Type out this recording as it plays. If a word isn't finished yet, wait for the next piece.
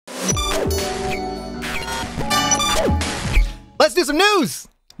let's do some news.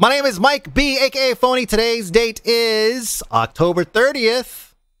 My name is Mike B, aka Fony. Today's date is October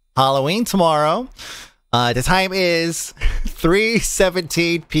 30th, Halloween tomorrow. The time is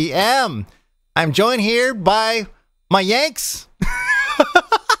 3:17 p.m. I'm joined here by my Yanks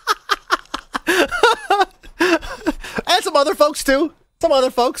and some other folks too. Some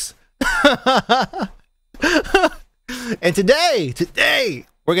other folks. And today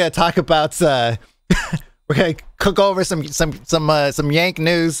we're gonna talk about we're gonna cook over some Yank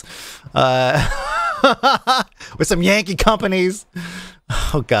news with some Yankee companies.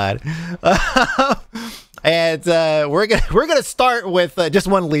 Oh God. And we're gonna start with just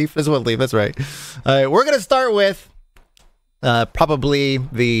one leaf. There's one leaf. That's right. We're gonna start with probably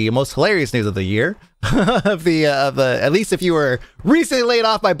the most hilarious news of the year. of the at least if you were recently laid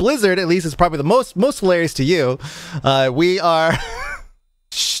off by Blizzard, at least it's probably the most hilarious to you. We are.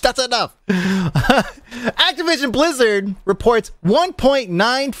 Shh, that's enough. Activision Blizzard reports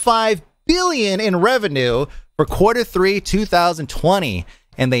 1.95 billion in revenue for Q3 2020,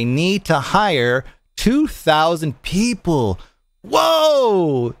 and they need to hire 2,000 people.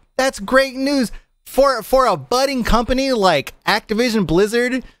 Whoa, that's great news for a budding company like Activision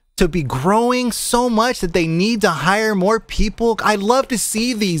Blizzard to be growing so much that they need to hire more people. I love to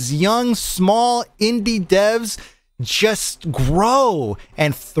see these young, small indie devs just grow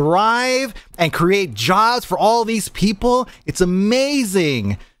and thrive and create jobs for all these people. It's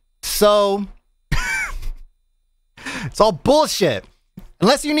amazing. So it's all bullshit.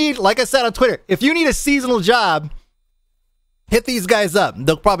 Unless you need, like I said on Twitter, if you need a seasonal job, hit these guys up.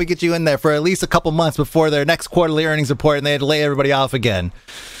 They'll probably get you in there for at least a couple months before their next quarterly earnings report, and they had to lay everybody off again.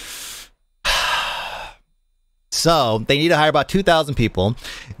 So they need to hire about 2,000 people.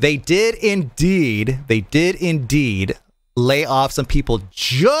 They did indeed lay off some people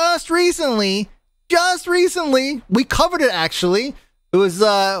just recently. We covered it actually. It was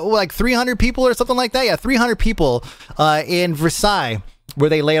like 300 people or something like that. Yeah, 300 people in Versailles, where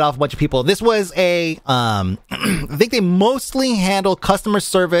they laid off a bunch of people. This was I think they mostly handle customer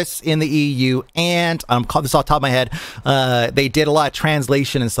service in the EU, and I'm calling this off the top of my head. They did a lot of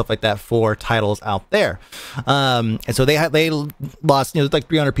translation and stuff like that for titles out there. And so they lost, like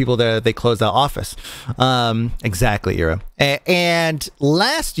 300 people there. They closed that office. Exactly, Ira. And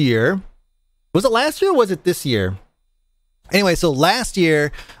last year, was it last year or was it this year? Anyway, so last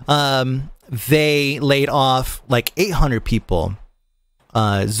year, they laid off like 800 people.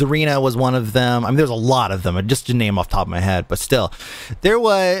 Zarina was one of them. I mean, there's a lot of them. Just to name off the top of my head, but still, they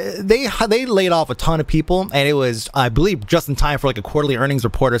laid off a ton of people, and it was, I believe, just in time for like a quarterly earnings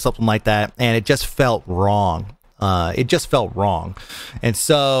report or something like that, and it just felt wrong. And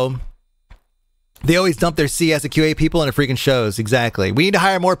so they always dump their CS and QA people into freaking shows. Exactly. We need to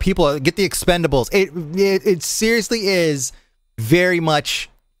hire more people. Get the expendables. It seriously is very much.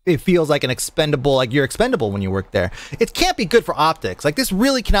 It feels like an expendable, like you're expendable when you work there. It can't be good for optics. Like, this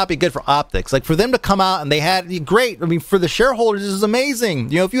really cannot be good for optics. Like, for them to come out and they had great. I mean, for the shareholders, this is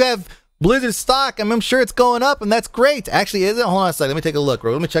amazing. If you have Blizzard stock, I'm sure it's going up, and that's great. Actually, is it? Hold on a second. Let me take a look,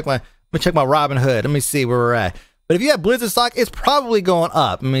 bro. Let me check my Robin Hood. Let me see where we're at. But if you have Blizzard stock, it's probably going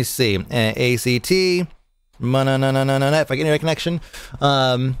up. Let me see. ACT. No. If I get any connection.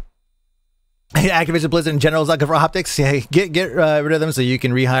 Activision Blizzard in general is not good for optics. Yeah, get rid of them so you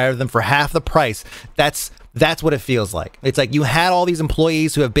can rehire them for half the price. That's what it feels like. It's like you had all these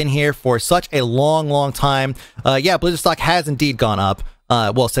employees who have been here for such a long time. Yeah, Blizzard stock has indeed gone up.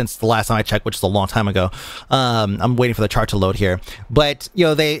 Well, since the last time I checked, which is a long time ago. I'm waiting for the chart to load here. But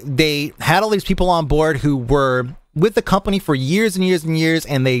they had all these people on board who were with the company for years and years,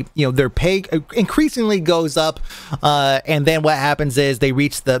 and they, their pay increasingly goes up, and then what happens is they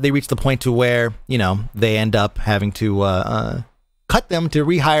reach the point to where they end up having to cut them to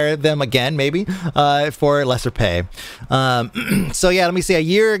rehire them again, maybe for lesser pay. So yeah, let me see. A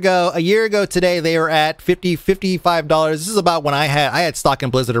year ago today, they were at $55. This is about when I had stock in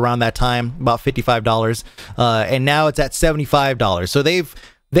Blizzard around that time, about $55, and now it's at $75. So they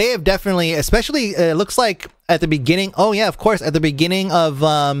have definitely, especially it looks like at the beginning. Oh yeah, of course, at the beginning of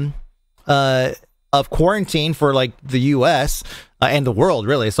quarantine for like the U.S. And the world,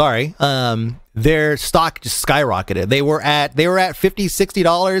 really. Sorry, their stock just skyrocketed. They were at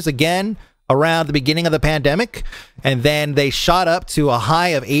 $50-$60 again around the beginning of the pandemic, and then they shot up to a high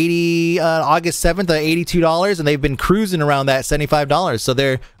of August 7th at $82, and they've been cruising around that $75. So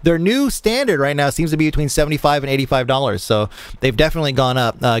their new standard right now seems to be between $75 and $85. So they've definitely gone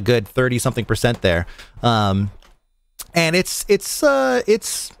up a good 30-something% there. And it's just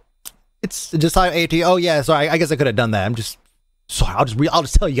how AT. Oh yeah, sorry. I guess I could have done that. I'm just sorry. I'll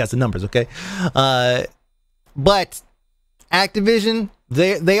just tell you guys the numbers, okay? But Activision,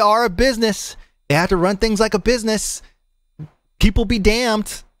 they are a business. They have to run things like a business. People be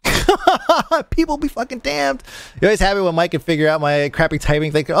damned. People be fucking damned. You're always happy when Mike can figure out my crappy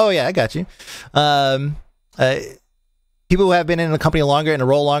typing. Think, oh yeah, I got you. People who have been in a company longer and a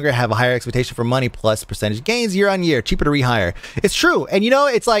role longer have a higher expectation for money plus percentage gains year on year. Cheaper to rehire. It's true, and you know,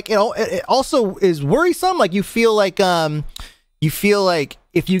 it's like, you know, it also is worrisome. Like you feel like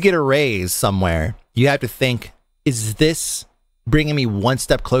if you get a raise somewhere, you have to think, is this bringing me one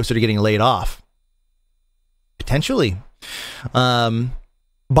step closer to getting laid off? Potentially.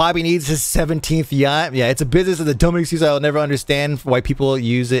 Bobby needs his 17th yacht. Yeah, it's a business of the dumb excuse I'll never understand why people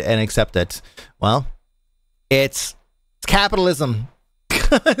use it and accept it. Well, it's capitalism.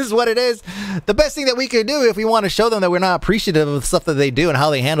 Is what it is. The best thing that we could do if we want to show them that we're not appreciative of the stuff that they do and how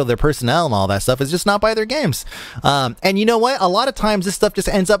they handle their personnel and all that stuff is just not buy their games. And you know what? A lot of times this stuff just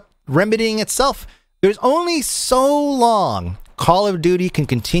ends up remedying itself. There's only so long Call of Duty can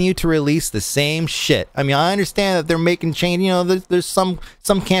continue to release the same shit. I mean, I understand that they're making change. You know, there's some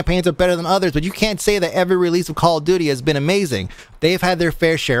campaigns are better than others, but you can't say that every release of Call of Duty has been amazing. They've had their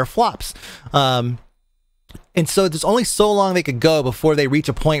fair share of flops. And so there's only so long they could go before they reach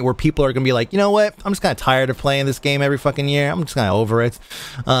a point where people are going to be like, you know what? I'm just kind of tired of playing this game every fucking year. I'm just kind of over it.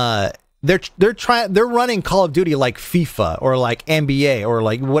 They're running Call of Duty like FIFA or like NBA or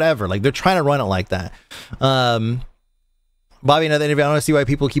like whatever. Like they're trying to run it like that. Bobby, another interview. I don't see why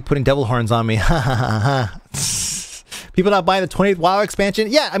people keep putting devil horns on me. People not buying the 20th WoW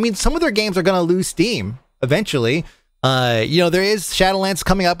expansion. Yeah, I mean, some of their games are going to lose steam eventually. You know, there is Shadowlands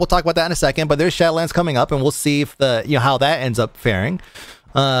coming up. We'll talk about that in a second, but there's Shadowlands coming up, and we'll see if how that ends up faring.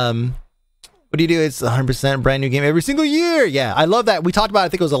 What do you do? It's 100% brand new game every single year. Yeah, I love that. We talked about, I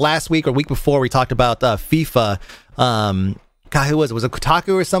think it was the last week or week before, we talked about FIFA. God, who was it? Was it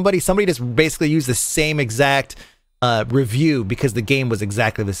Kotaku or somebody? Somebody just basically used the same exact review because the game was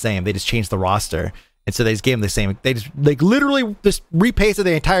exactly the same. They just changed the roster. And so they just gave them the same. They just like literally just repasted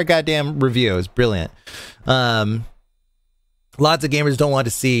the entire goddamn review. It was brilliant. Lots of gamers don't want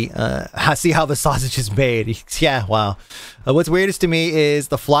to see how the sausage is made. Yeah, wow. What's weirdest to me is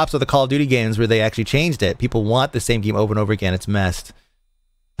the flops of the Call of Duty games where they actually changed it. People want the same game over and over again. It's messed.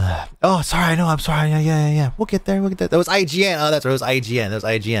 Oh, sorry. I know. I'm sorry. Yeah. We'll get there. That was IGN. Oh, that's right. It was IGN. That was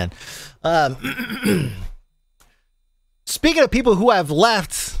IGN. Speaking of people who have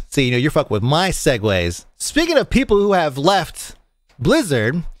left, see, you know, you're fucking with my segues. Speaking of people who have left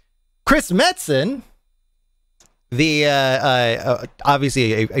Blizzard, Chris Metzen, the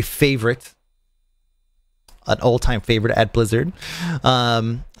obviously a favorite, an all-time favorite at Blizzard,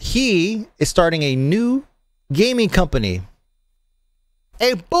 he is starting a new gaming company,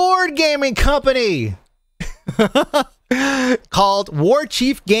 a board gaming company called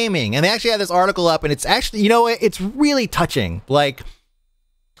WARCHIEF Gaming. And they actually had this article up, and it's actually, you know what, it's really touching. Like,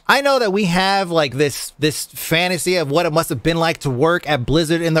 I know that we have like this fantasy of what it must have been like to work at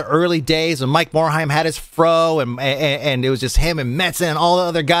Blizzard in the early days when Mike Morhaime had his fro and it was just him and Metzen and all the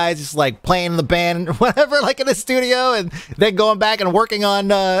other guys just like playing in the band and whatever, like in the studio, and then going back and working on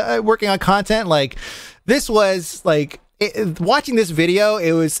content. Like, this was like, watching this video,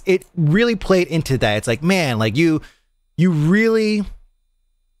 it really played into that. It's like, man, like you really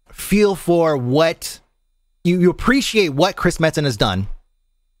feel for what you appreciate what Chris Metzen has done.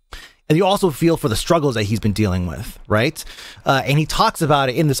 And you also feel for the struggles that he's been dealing with, right? And he talks about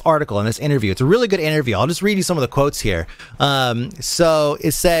it in this article, in this interview. It's a really good interview. I'll just read you some of the quotes here. So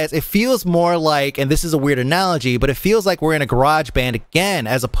it says, it feels more like, and this is a weird analogy, but it feels like we're in a garage band again,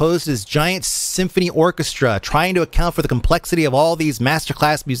 as opposed to this giant symphony orchestra trying to account for the complexity of all these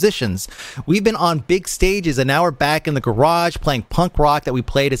masterclass musicians. We've been on big stages, and now we're back in the garage playing punk rock that we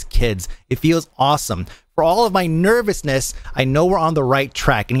played as kids. It feels awesome. For all of my nervousness, I know we're on the right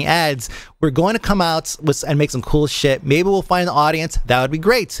track. And he adds, we're going to come out and make some cool shit. Maybe we'll find an audience. That would be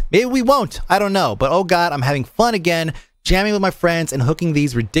great. Maybe we won't. I don't know. But oh God, I'm having fun again, jamming with my friends and hooking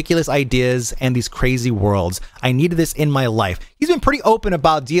these ridiculous ideas and these crazy worlds. I needed this in my life. He's been pretty open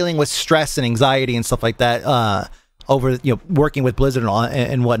about dealing with stress and anxiety and stuff like that over, you know, working with Blizzard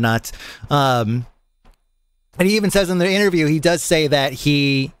and whatnot. And he even says in the interview, he does say that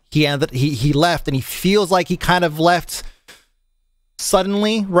he left, and he feels like he kind of left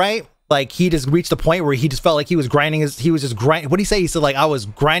suddenly, right? Like he just reached a point where he just felt like he was grinding what did he say? He said, like, I was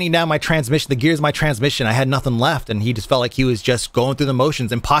grinding down my transmission, the gears of my transmission. I had nothing left. And he just felt like he was just going through the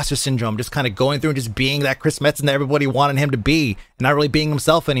motions, imposter syndrome, just kind of going through and just being that Chris Metzen that everybody wanted him to be and not really being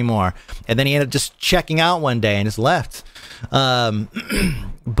himself anymore. And then he ended up just checking out one day and just left.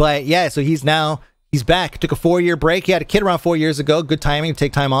 But yeah, so he's now He's back. Took a 4-year break. He had a kid around 4 years ago. Good timing to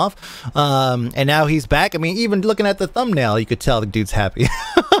take time off. And now he's back. I mean, even looking at the thumbnail, you could tell the dude's happy.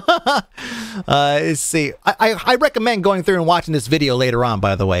 Let's see. I recommend going through and watching this video later on,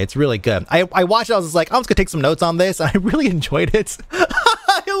 by the way. It's really good. I watched it. I was just like, I'm just going to take some notes on this. I really enjoyed it.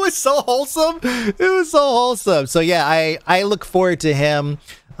 It was so wholesome. It was so wholesome. So yeah, I look forward to him.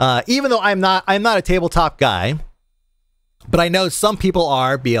 Even though I'm not a tabletop guy. But I know some people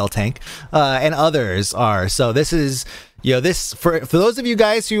are BL Tank, and others are. So this is, this for those of you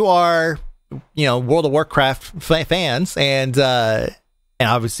guys who are, World of Warcraft fans, and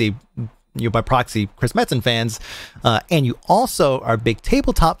obviously, by proxy, Chris Metzen fans, and you also are big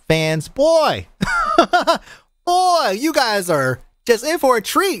tabletop fans. Boy, you guys are just in for a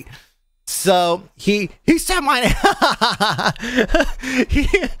treat. So he said my name.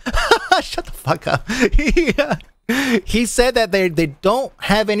 Shut the fuck up. He said that they don't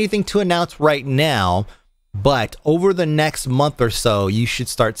have anything to announce right now, but over the next month or so, you should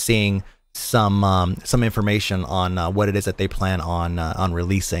start seeing some information on what it is that they plan on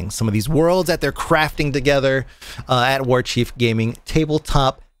releasing. Some of these worlds that they're crafting together at Warchief Gaming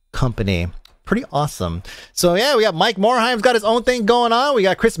tabletop company. Pretty awesome. So yeah, we got Mike Morheim's got his own thing going on. We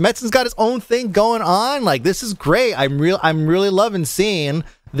got Chris Metzen's got his own thing going on. Like, this is great. I'm really loving seeing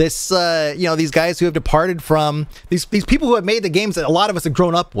this, these guys who have departed from these people who have made the games that a lot of us have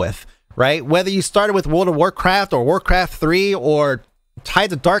grown up with, right? Whether you started with World of Warcraft or Warcraft 3 or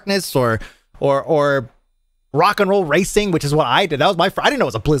Tides of Darkness or Rock and Roll Racing, which is what I did. That was I didn't know it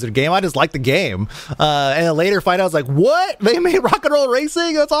was a Blizzard game. I just liked the game. And then later find out, I was like, what? They made Rock and Roll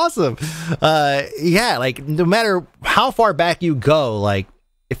Racing? That's awesome. Yeah, like, no matter how far back you go, like,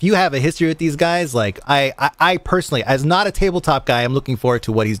 if you have a history with these guys, like, I personally, as not a tabletop guy, I'm looking forward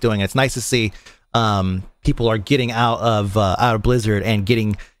to what he's doing. It's nice to see people are getting out of Blizzard and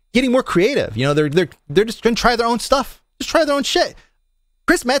getting more creative. They're just gonna try their own stuff. Just try their own shit.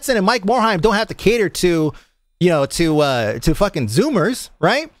 Chris Metzen and Mike Morheim don't have to cater to fucking Zoomers,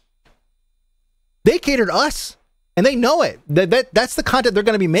 right? They cater to us, and they know it. That's the content they're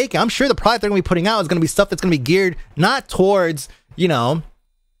going to be making. I'm sure the product they're going to be putting out is going to be stuff that's going to be geared not towards,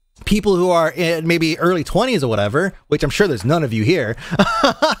 people who are in maybe early 20s or whatever, which I'm sure there's none of you here,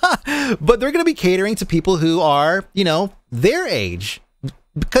 but they're going to be catering to people who are, their age,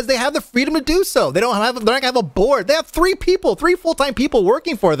 because they have the freedom to do so. They're not going to have a board. They have three full-time people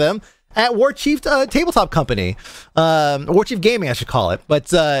working for them at Warchief Tabletop Company, Warchief Gaming, I should call it. But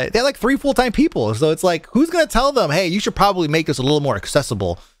they have like 3 full-time people, so it's like, who's going to tell them, hey, you should probably make this a little more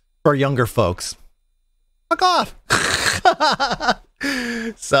accessible for younger folks? Fuck off.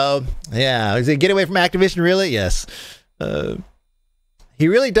 So yeah, is it get away from Activision? Really? Yes. He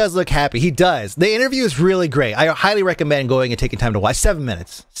really does look happy. He does. The interview is really great. I highly recommend going and taking time to watch. 7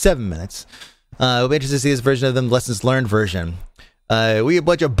 minutes. We'll be interested to see this version of them, lessons learned version. We a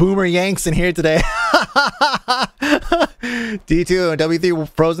bunch of boomer yanks in here today. D2 and W3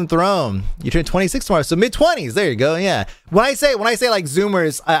 Frozen Throne. You turn 26 tomorrow, so mid-20s. There you go. Yeah. When I say like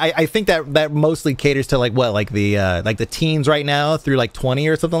Zoomers, I think that mostly caters to like the teens right now through like 20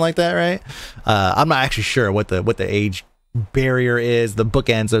 or something like that, right? I'm not actually sure what the age barrier is, the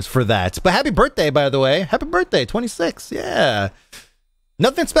bookends is for that. But happy birthday, by the way. Happy birthday, 26. Yeah.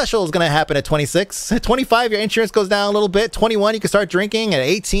 Nothing special is going to happen at 26. At 25, your insurance goes down a little bit. 21, you can start drinking. At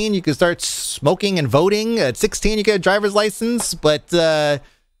 18, you can start smoking and voting. At 16, you get a driver's license. But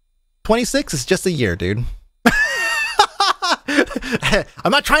 26 is just a year, dude.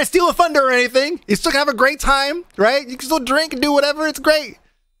 I'm not trying to steal a thunder or anything. You still can have a great time, right? You can still drink and do whatever. It's great.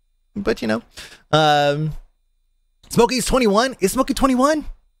 But, Smokey's 21. Is Smokey 21?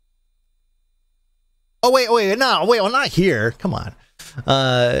 Oh, wait, no, wait, well, not here. Come on.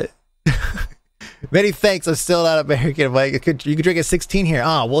 Many thanks. I'm still not American. But you could drink at 16 here.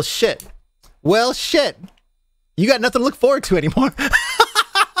 Oh, well, shit. You got nothing to look forward to anymore.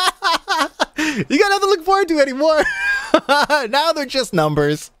 Now they're just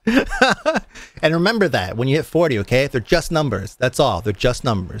numbers. And remember that when you hit 40, okay? They're just numbers. That's all. They're just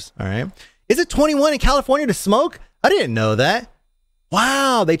numbers. All right. Is it 21 in California to smoke? I didn't know that.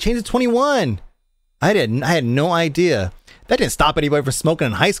 Wow, they changed it to 21. I had no idea. That didn't stop anybody from smoking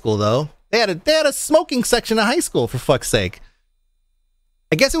in high school, though. They had a smoking section in high school, for fuck's sake.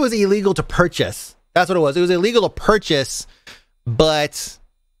 I guess it was illegal to purchase. That's what it was. It was illegal to purchase, but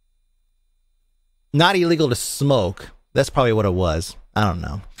not illegal to smoke. That's probably what it was. I don't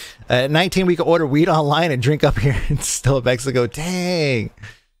know. At 19, we could order weed online and drink up here in still Mexico. Dang.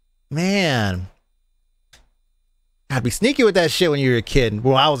 Man. Gotta be sneaky with that shit when you were a kid.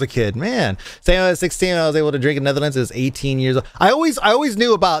 Well, I was a kid, man. Same when I was 16, I was able to drink in Netherlands. It was 18 years old. I always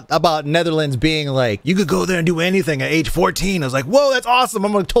knew about Netherlands being like, you could go there and do anything at age 14. I was like, whoa, that's awesome.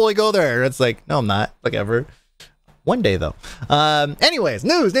 I'm gonna totally go there. It's like, no, I'm not. Like ever. One day though. Anyways,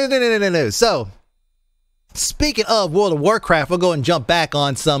 news. So, speaking of World of Warcraft, we'll go and jump back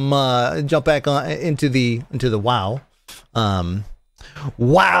on into the WoW.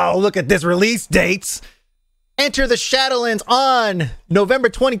 Wow, look at this release dates. Enter the Shadowlands on November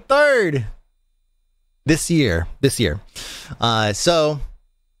 23rd this year. So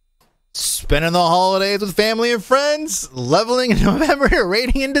spending the holidays with family and friends, leveling in November,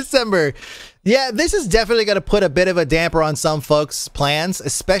 raiding in December. Yeah, this is definitely going to put a bit of a damper on some folks' plans,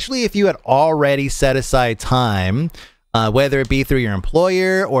 especially if you had already set aside time, whether it be through your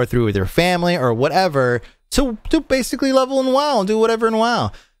employer or through your family or whatever, to basically level in WoW and do whatever in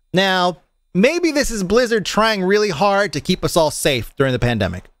WoW. Now, maybe this is Blizzard trying really hard to keep us all safe during the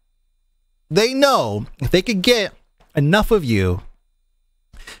pandemic. They know if they could get enough of you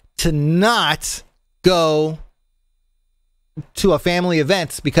to not go to a family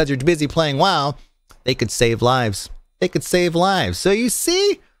event because you're busy playing WoW, they could save lives. So you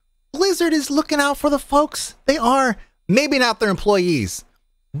see, Blizzard is looking out for the folks. They are. Maybe not their employees,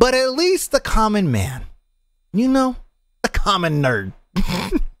 but at least the common man. You know, the common nerd.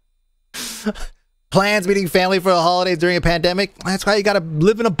 Plans meeting family for the holidays during a pandemic. That's why you gotta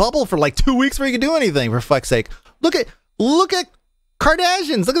live in a bubble for like 2 weeks before you can do anything, for fuck's sake. Look at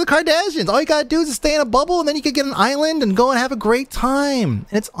Kardashians. Look at the Kardashians. All you gotta do is stay in a bubble, and then you could get an island and go and have a great time.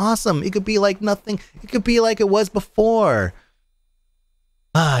 And it's awesome. It could be like nothing. It could be like it was before.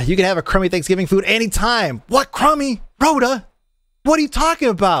 You can have a crummy Thanksgiving food anytime. What crummy? Rhoda? What are you talking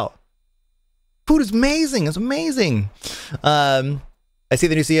about? Food is amazing. It's amazing. I see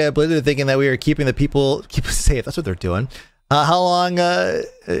the new CEO of Blizzard thinking that we are keeping the people safe. That's what they're doing. How long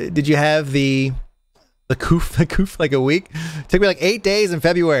did you have the coof? Like a week? It took me like 8 days in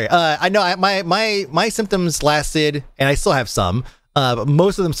February. I know my symptoms lasted, and I still have some, but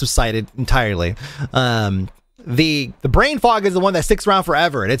most of them subsided entirely. The brain fog is the one that sticks around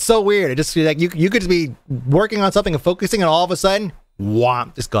forever, and it's so weird. It just like you could just be working on something and focusing, and all of a sudden,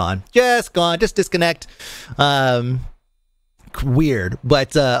 whomp, just gone, just disconnect. Weird,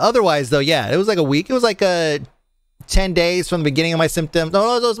 but otherwise though, yeah, it was like a week. It was like 10 days from the beginning of my symptoms.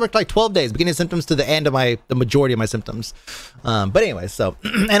 No, it was like 12 days, beginning of symptoms to the end of the majority of my symptoms. But anyway, so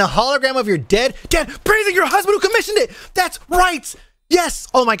and a hologram of your dead praising your husband who commissioned it. That's right. Yes.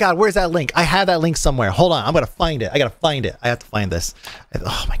 Oh my God, where's that link? I have that link somewhere. Hold on, I'm gonna find it. I have to find this.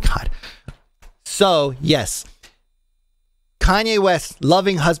 Oh my God. So yes, Kanye West,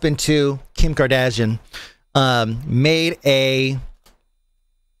 loving husband to Kim Kardashian, made a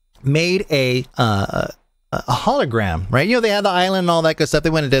hologram, right? You know, they had the island and all that good stuff. They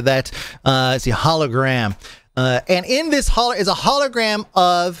went and did that. It's a hologram, and in this is a hologram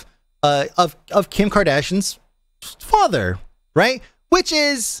of Kim Kardashian's father, right? Which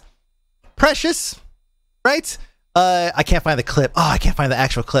is precious, right? I can't find the clip. Oh, I can't find the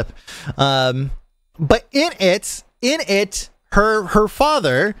actual clip. But in it, her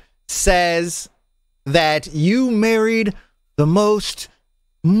father says that you married the most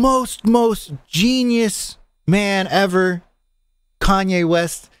genius man ever, Kanye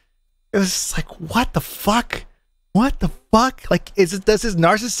West. It was like, what the fuck? Like, does his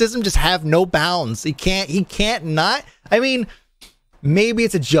narcissism just have no bounds? He can't not. I mean, maybe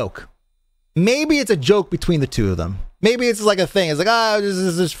it's a joke. Maybe it's a joke between the two of them. Maybe it's like a thing. It's like, this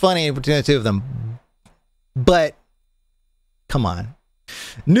is funny between the two of them. But come on,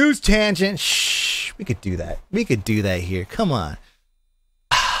 news tangent. Shh. We could do that here. Come on.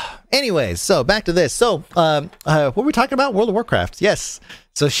 Anyways, so back to this. So, what were we talking about? World of Warcraft. Yes.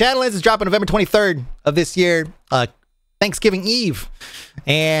 So Shadowlands is dropping November 23rd of this year, Thanksgiving Eve,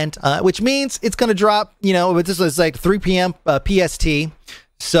 and which means it's going to drop. You know, this was like 3 p.m. PST.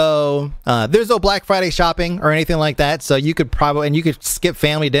 So there's no Black Friday shopping or anything like that. So you could skip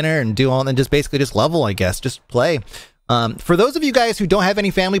family dinner and do all and just basically just level, I guess, just play. For those of you guys who don't have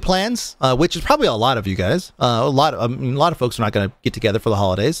any family plans, which is probably a lot of you guys, a lot of folks are not going to get together for the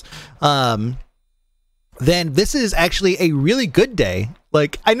holidays. Then this is actually a really good day.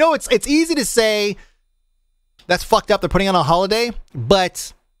 Like, I know it's easy to say that's fucked up, they're putting on a holiday,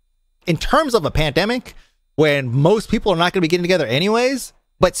 but in terms of a pandemic, when most people are not going to be getting together anyways,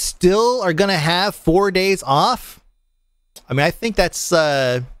 but still are going to have 4 days off. I mean, I think that's,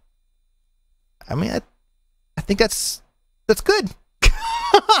 I think that's good.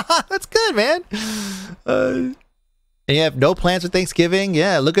 That's good, man. And you have no plans for Thanksgiving?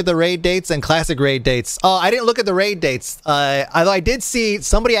 Yeah, look at the raid dates and classic raid dates. Oh, I didn't look at the raid dates. Although I did see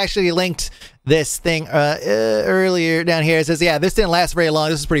somebody actually linked this thing earlier down here. It says, yeah, this didn't last very long.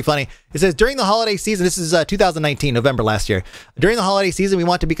 This is pretty funny. It says, during the holiday season, this is 2019, November last year. During the holiday season, we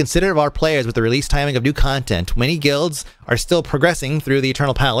want to be considerate of our players with the release timing of new content. Many guilds are still progressing through the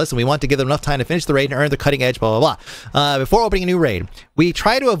Eternal Palace, and we want to give them enough time to finish the raid and earn the cutting edge, blah, blah, blah. Before opening a new raid, we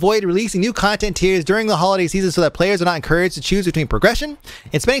try to avoid releasing new content tiers during the holiday season so that players are not encouraged to choose between progression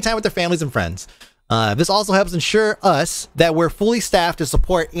and spending time with their families and friends. This also helps ensure us that we're fully staffed to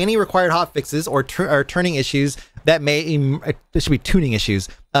support any required hotfixes or turning issues that may there should be tuning issues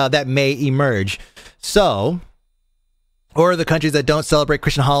that may emerge. So, or the countries that don't celebrate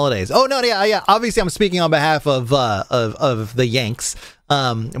Christian holidays. Oh no, yeah. Obviously, I'm speaking on behalf of the Yanks.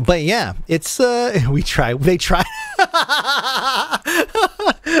 But yeah, it's we try. They tried.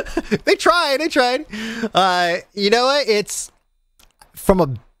 They tried. You know what? It's from a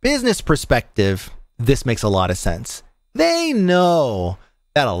business perspective. This makes a lot of sense. They know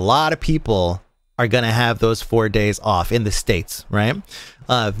that a lot of people are going to have those 4 days off in the States, right?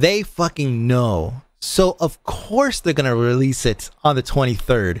 They fucking know. So, of course, they're going to release it on the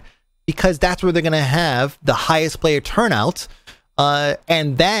 23rd because that's where they're going to have the highest player turnout.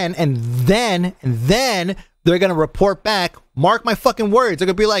 And then they're going to report back. Mark my fucking words. They're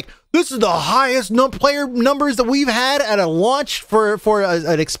going to be like, this is the highest player numbers that we've had at a launch for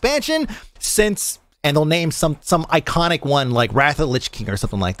an expansion since... And they'll name some iconic one like Wrath of the Lich King or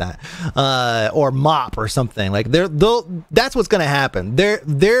something like that, or Mop or something. Like that's what's gonna happen.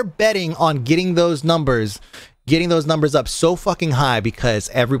 They're betting on getting those numbers up so fucking high because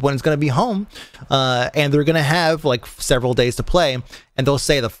everyone's gonna be home, and they're gonna have like several days to play. And they'll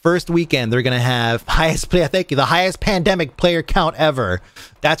say the first weekend they're gonna have the highest pandemic player count ever.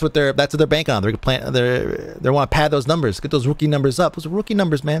 That's what they're banking on. They want to pad those numbers, get those rookie numbers up. Those are rookie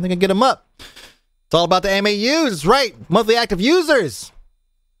numbers, man. They're gonna get them up. It's all about the MAUs, right? Monthly active users.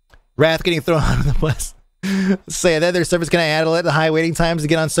 Wrath getting thrown out of the bus. Say that their service can handle it. The high waiting times to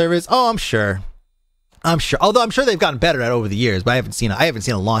get on servers. Oh, I'm sure. Although I'm sure they've gotten better at it over the years, but I haven't seen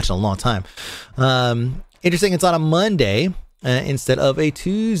a launch in a long time. Interesting. It's on a Monday instead of a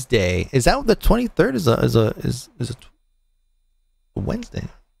Tuesday. Is that what the 23rd is a Wednesday?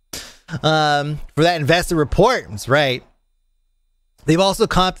 For that investor report, that's right. They've also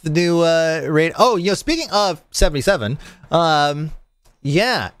comped the new rate. Oh, speaking of 77,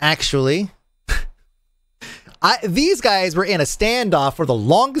 yeah, actually, these guys were in a standoff for the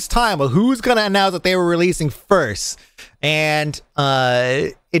longest time of who's going to announce that they were releasing first. And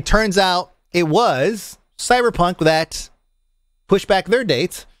it turns out it was Cyberpunk that pushed back their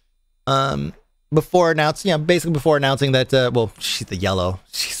date before announcing, before announcing that, the yellow,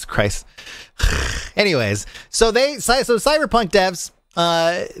 Jesus Christ. Anyways, so Cyberpunk devs,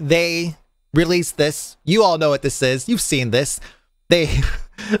 they released this. You all know what this is. You've seen this.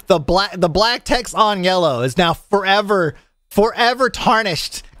 The black text on yellow is now forever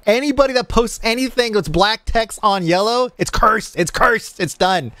tarnished. Anybody that posts anything that's black text on yellow, it's cursed. It's cursed. It's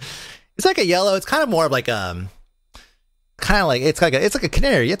done. It's like a yellow. It's kind of more of like it's like a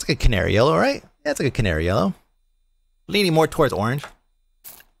canary. It's like a canary yellow, right? Yeah, it's like a canary yellow. Leaning more towards orange.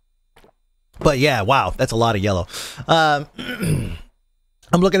 But yeah, wow, that's a lot of yellow. I'm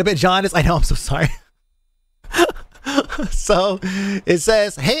looking a bit jaundiced. I know, I'm so sorry. So it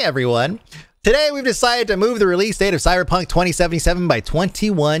says, hey everyone, today we've decided to move the release date of Cyberpunk 2077 by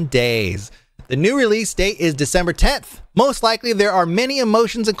 21 days. The new release date is December 10th. Most likely there are many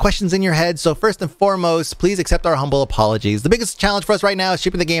emotions and questions in your head, so first and foremost, please accept our humble apologies. The biggest challenge for us right now is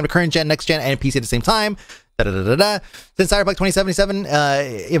shipping the game to current gen, next gen, and PC at the same time. Since Cyberpunk 2077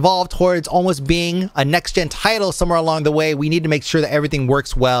 evolved towards almost being a next-gen title somewhere along the way, we need to make sure that everything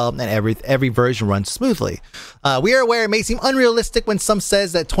works well and every version runs smoothly. We are aware it may seem unrealistic when some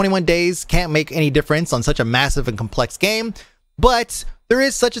says that 21 days can't make any difference on such a massive and complex game, but there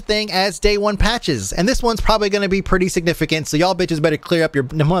is such a thing as day one patches, and this one's probably going to be pretty significant, so y'all bitches better clear up your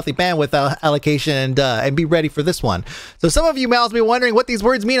monthly bandwidth allocation and be ready for this one. So some of you may also be wondering what these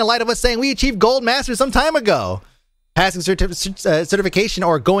words mean in light of us saying we achieved Gold Master some time ago. Passing certification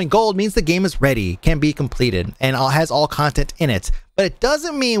or going gold means the game is ready, can be completed, and has all content in it. But it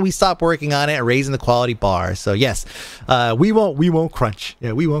doesn't mean we stop working on it and raising the quality bar. So yes, we won't crunch.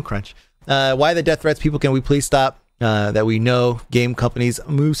 Yeah, we won't crunch. Why the death threats, people? Can we please stop? That we know game companies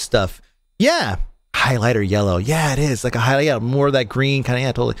move stuff. Yeah. Highlighter yellow. Yeah, it is like a highlight. Yeah, more of that green kind of.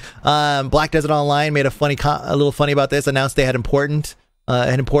 Yeah, totally. Black Desert Online made a little funny about this. Announced they had important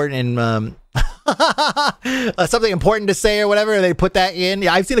an important and something important to say or whatever, they put that in.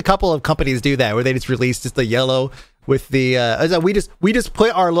 Yeah, I've seen a couple of companies do that where they just release just the yellow with the we just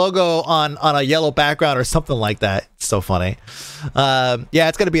put our logo on a yellow background or something like that. It's so funny. Yeah,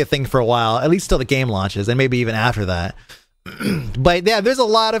 it's gonna be a thing for a while, at least till the game launches, and maybe even after that. But yeah, there's a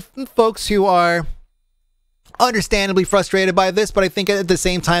lot of folks who are understandably frustrated by this, but I think at the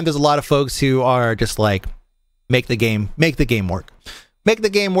same time there's a lot of folks who are just like, make the game work. Make the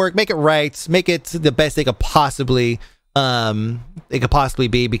game work, make it right, make it the best they could possibly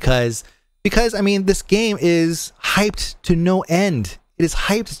be, because I mean, this game is hyped to no end. It is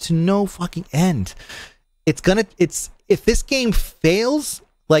hyped to no fucking end. If this game fails,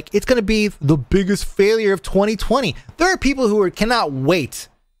 like, it's gonna be the biggest failure of 2020. There are people who cannot wait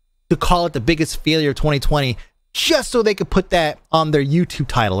to call it the biggest failure of 2020 just so they could put that on their YouTube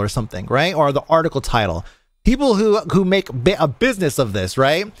title or something, right? Or the article title. People who make a business of this,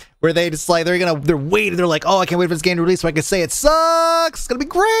 right? Where they just like, they're waiting, they're like, oh, I can't wait for this game to release so I can say it sucks. It's gonna be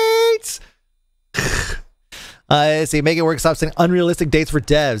great. See, make it work. Stop setting unrealistic dates for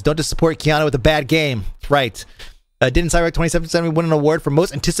devs. Don't just support Keanu with a bad game. That's right. Didn't Cyberpunk 2077 win an award for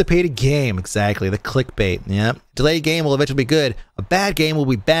most anticipated game? Exactly, the clickbait. Yeah. Delayed game will eventually be good. A bad game will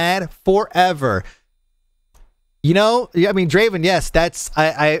be bad forever. You know, I mean, Draven, yes, that's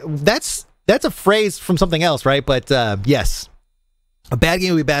a phrase from something else, right? But yes, a bad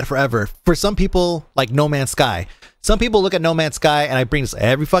game will be bad forever. For some people, like No Man's Sky. Some people look at No Man's Sky, and I bring this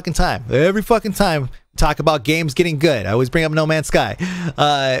every fucking time. Every fucking time we talk about games getting good, I always bring up No Man's Sky.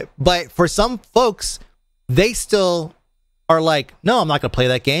 But for some folks, they still are like, no, I'm not gonna play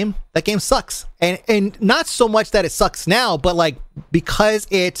that game. That game sucks. And not so much that it sucks now, but like, because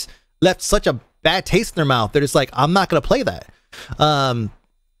it left such a bad taste in their mouth, they're just like, I'm not gonna play that.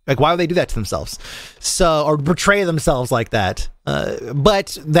 Like, why would they do that to themselves? So, or betray themselves like that?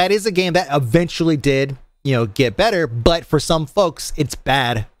 But that is a game that eventually did, you know, get better. But for some folks, it's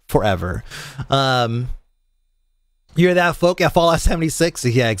bad forever. You hear that, folk? Yeah, Fallout 76.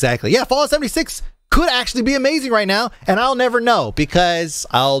 Yeah, exactly. Yeah, Fallout 76 could actually be amazing right now, and I'll never know because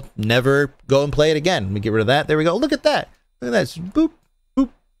I'll never go and play it again. Let me get rid of that. There we go. Look at that. Look at that. Boop.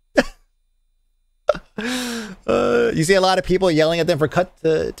 You see a lot of people yelling at them for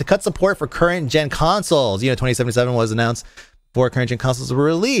to cut support for current gen consoles. You know, 2077 was announced before current gen consoles were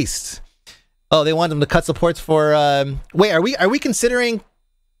released. Oh, they want them to cut supports for wait, are we considering?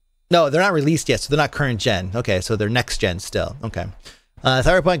 No, they're not released yet, so they're not current gen. Okay, so they're next gen still. Okay.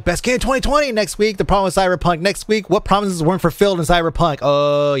 Cyberpunk best game 2020 next week. The problem with Cyberpunk next week. What promises weren't fulfilled in Cyberpunk?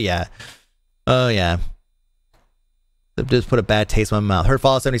 Oh yeah. Oh yeah. Just put a bad taste in my mouth. Heard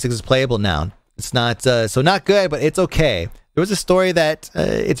Fallout 76 is playable now. It's not so not good, but it's okay. There was a story that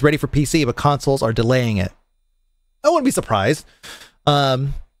it's ready for PC, but consoles are delaying it. I wouldn't be surprised. I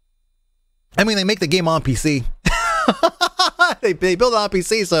mean, they make the game on PC. they build it on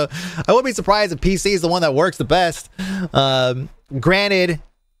PC, so I wouldn't be surprised if PC is the one that works the best. Granted,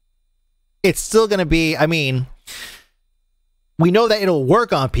 it's still going to be, I mean, we know that it'll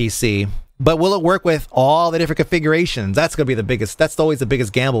work on PC, but will it work with all the different configurations? That's going to be the biggest, that's always the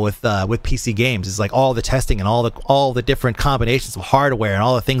biggest gamble with PC games, is like all the testing and all the different combinations of hardware and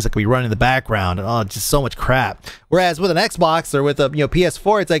all the things that can be run in the background and just so much crap. Whereas with an Xbox or with a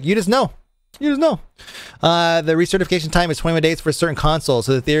PS4, it's like, you just know. You just know. The recertification time is 21 days for certain consoles.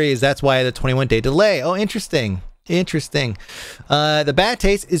 So the theory is that's why the 21-day delay. Oh, interesting. Interesting. The bad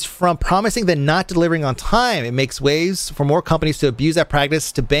taste is from promising then not delivering on time. It makes waves for more companies to abuse that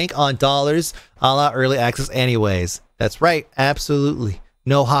practice to bank on dollars a la early access anyways. That's right. Absolutely.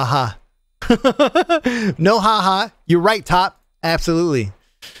 No haha. No haha. You're right, Top. Absolutely.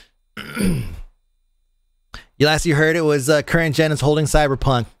 Last you heard it was current gen is holding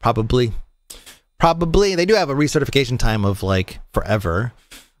Cyberpunk. Probably. They do have a recertification time of like forever.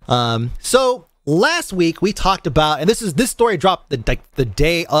 So last week we talked about, and this story dropped the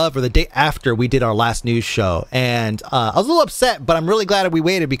day of or the day after we did our last news show, and I was a little upset, but I'm really glad that we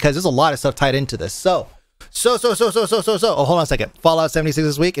waited because there's a lot of stuff tied into this. So. Oh, hold on a second. Fallout 76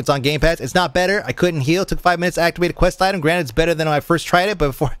 this week. It's on Game Pass. It's not better. I couldn't heal. Took 5 minutes to activate a quest item. Granted, it's better than when I first tried it,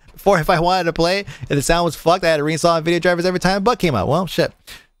 but before if I wanted to play it, if the sound was fucked, I had to reinstall on video drivers every time a bug came out. Well, shit.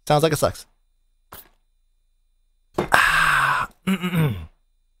 Sounds like it sucks.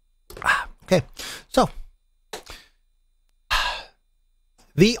 Okay, so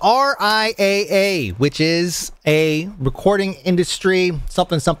the R.I.A.A., which is a recording industry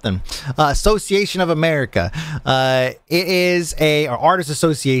something Association of America. It is an artist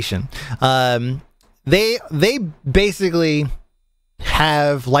association. They basically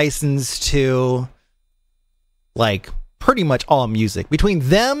have license to like pretty much all music. Between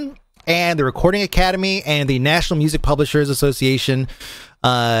them and the Recording Academy and the National Music Publishers Association,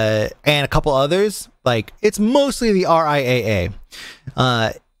 and a couple others, like, it's mostly the RIAA.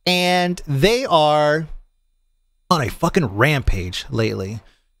 And they are on a fucking rampage lately.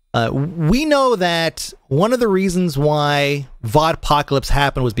 We know that one of the reasons why VODpocalypse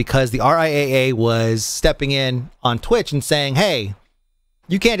happened was because the RIAA was stepping in on Twitch and saying, hey,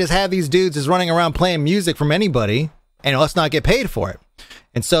 you can't just have these dudes just running around playing music from anybody and let's not get paid for it.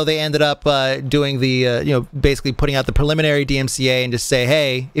 And so they ended up doing the, basically putting out the preliminary DMCA and just say,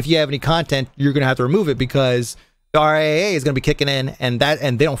 hey, if you have any content, you're going to have to remove it because the RIAA is going to be kicking in, and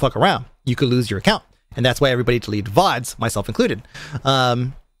they don't fuck around. You could lose your account. And that's why everybody deleted VODs, myself included.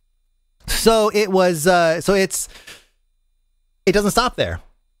 So it was, it doesn't stop there.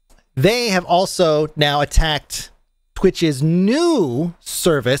 They have also now attacked Twitch's new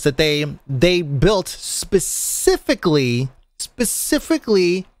service that they built specifically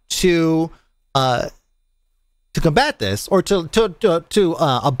to combat this, or to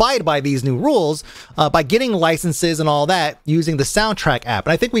abide by these new rules, by getting licenses and all that using the Soundtrack app.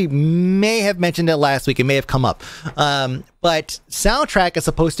 And I think we may have mentioned it last week. It may have come up. But Soundtrack is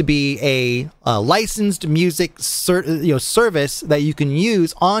supposed to be a licensed music service that you can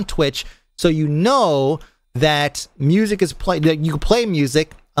use on Twitch, so you know that music is played. That you can play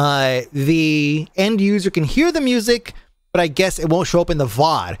music. The end user can hear the music, but I guess it won't show up in the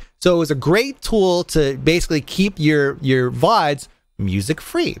VOD. So it was a great tool to basically keep your VODs music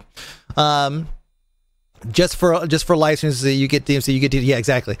free. Just for licenses, you get DMC, you get yeah,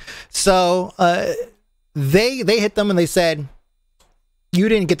 exactly. So they hit them and they said, you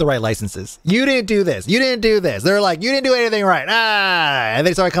didn't get the right licenses. You didn't do this. You didn't do this. They're like, you didn't do anything right. And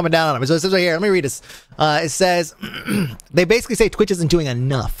they started coming down on them. So it says right here, let me read this. It says, they basically say Twitch isn't doing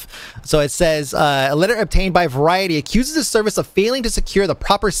enough. So it says, a letter obtained by Variety accuses the service of failing to secure the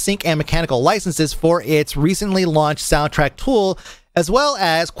proper sync and mechanical licenses for its recently launched Soundtrack tool, as well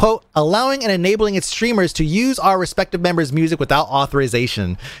as, quote, allowing and enabling its streamers to use our respective members' music without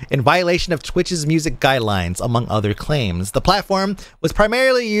authorization, in violation of Twitch's music guidelines, among other claims. The platform was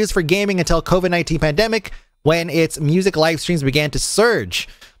primarily used for gaming until COVID-19 pandemic, when its music live streams began to surge.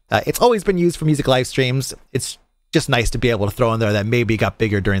 It's always been used for music live streams. It's just nice to be able to throw in there that maybe got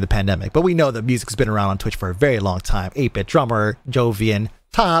bigger during the pandemic. But we know that music's been around on Twitch for a very long time. 8-Bit Drummer, Jovian,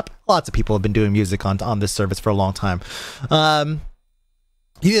 Top, lots of people have been doing music on this service for a long time.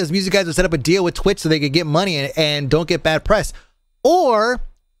 These music guys would set up a deal with Twitch so they could get money and don't get bad press. Or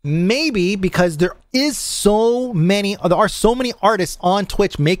maybe because there are so many artists on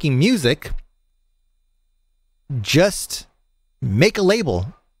Twitch making music, just make a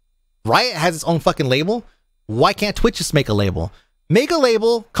label. Riot has its own fucking label. Why can't Twitch just make a label? Make a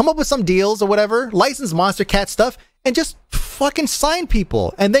label, come up with some deals or whatever, license Monster Cat stuff, and just fucking sign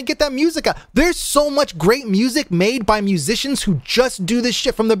people and then get that music out. There's so much great music made by musicians who just do this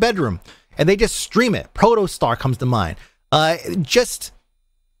shit from their bedroom and they just stream it. Protostar comes to mind. Just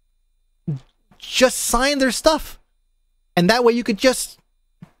sign their stuff, and that way you could just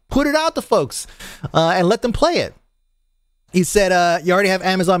put it out to folks and let them play it. He said, you already have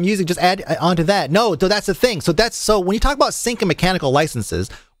Amazon Music, just add onto that. No, so that's the thing. So when you talk about sync and mechanical licenses,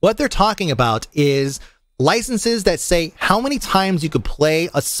 what they're talking about is licenses that say how many times you could play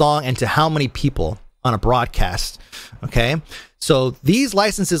a song and to how many people on a broadcast. Okay, so these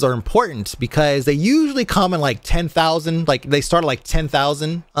licenses are important because they usually come in like 10,000, like they start at like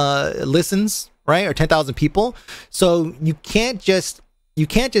 10,000 listens, right? Or 10,000 people. So you can't just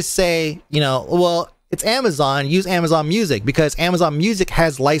say, well, it's Amazon, use Amazon Music, because Amazon Music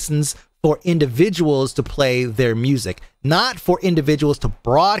has license for individuals to play their music, not for individuals to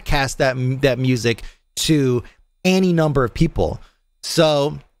broadcast that music to any number of people.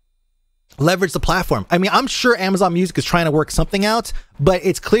 So leverage the platform. I mean, I'm sure Amazon Music is trying to work something out, but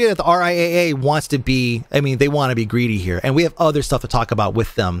it's clear that the RIAA wants to be, they want to be greedy here. And we have other stuff to talk about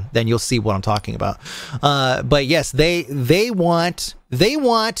with them. Then you'll see what I'm talking about. But yes, they want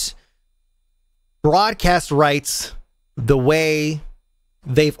broadcast rights the way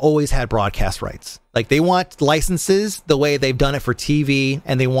they've always had broadcast rights. Like, they want licenses the way they've done it for TV,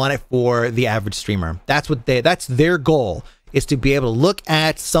 and they want it for the average streamer. That's their goal, is to be able to look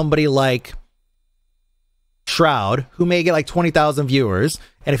at somebody like Shroud, who may get like 20,000 viewers,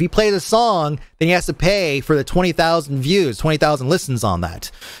 and if he plays a song, then he has to pay for the 20,000 views, 20,000 listens on that.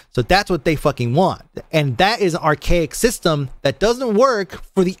 So that's what they fucking want. And that is an archaic system that doesn't work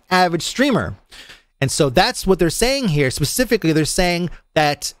for the average streamer. And so that's what they're saying here. Specifically, they're saying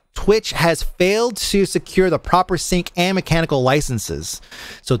that Twitch has failed to secure the proper sync and mechanical licenses.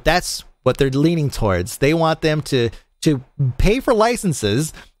 So that's what they're leaning towards. They want them to to pay for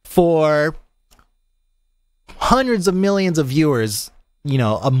licenses for hundreds of millions of viewers, you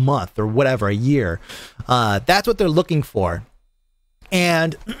know, a month or whatever, a year. That's what they're looking for.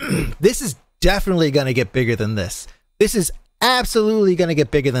 And this is definitely going to get bigger than this. This is absolutely going to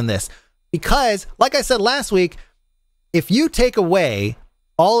get bigger than this. Because, like I said last week, if you take away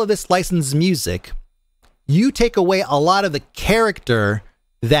all of this licensed music, you take away a lot of the character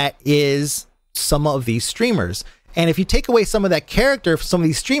that is some of these streamers. And if you take away some of that character for some of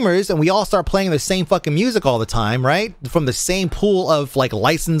these streamers, and we all start playing the same fucking music all the time, right? From the same pool of like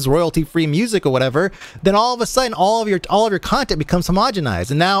licensed royalty-free music or whatever, then all of a sudden all of your content becomes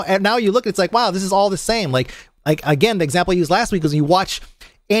homogenized. And now you look, it's like, wow, this is all the same. Like again, the example I used last week was you watch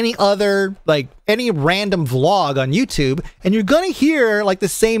any other, like any random vlog on YouTube, and you're gonna hear like the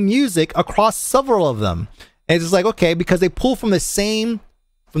same music across several of them. And it's just like, okay, because they pull from the same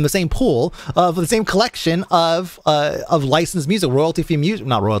pool of the same collection of licensed music, royalty-free music,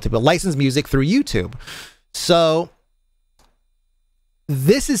 not royalty, but licensed music through YouTube. So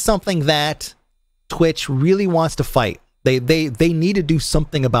this is something that Twitch really wants to fight. They need to do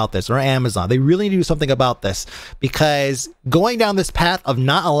something about this, or Amazon. They really need to do something about this, because going down this path of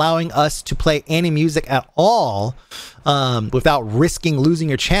not allowing us to play any music at all without risking losing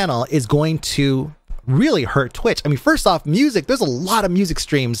your channel is going to really hurt Twitch. I mean, first off, music, there's a lot of music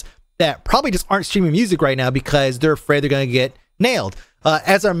streams that probably just aren't streaming music right now because they're afraid they're going to get nailed.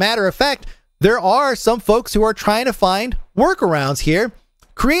 As a matter of fact, there are some folks who are trying to find workarounds here,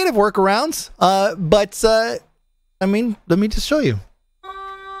 creative workarounds, but I mean, let me just show you.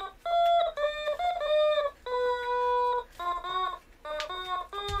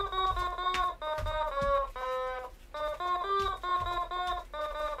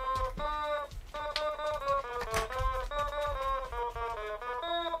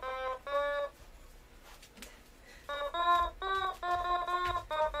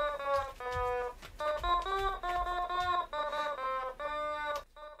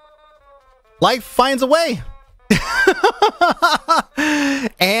 Life finds a way.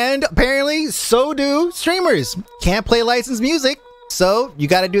 And apparently so do streamers. Can't play licensed music, so you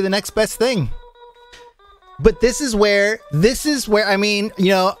got to do the next best thing. But this is where I mean, you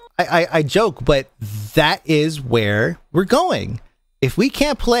know, I joke, but that is where we're going. If we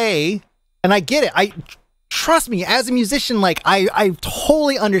can't play, and I get it, trust me, as a musician, like I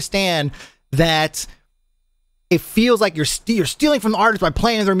totally understand that it feels like you're stealing from the artist by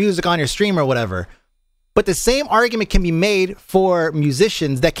playing their music on your stream or whatever. But the same argument can be made for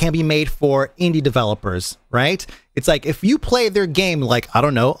musicians that can be made for indie developers, right? It's like if you play their game, like, I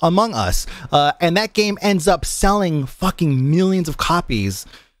don't know, Among Us, and that game ends up selling fucking millions of copies,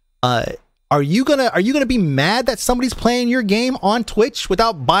 are you gonna be mad that somebody's playing your game on Twitch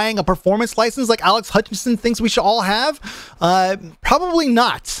without buying a performance license like Alex Hutchinson thinks we should all have? Probably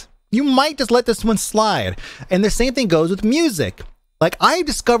not. You might just let this one slide. And the same thing goes with music. Like, I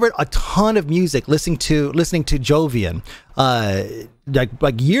discovered a ton of music listening to Jovian,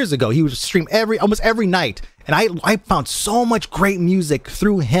 like years ago. He would stream almost every night, and I found so much great music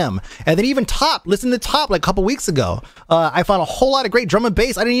through him. And then even listen to Top like a couple weeks ago. I found a whole lot of great drum and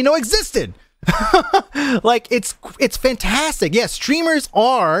bass I didn't even know existed. Like, it's fantastic. Yeah, streamers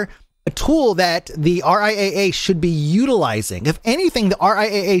are a tool that the RIAA should be utilizing. If anything, the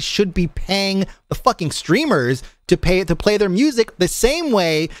RIAA should be paying the fucking streamers to play their music the same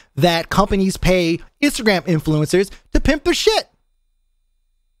way that companies pay Instagram influencers to pimp their shit.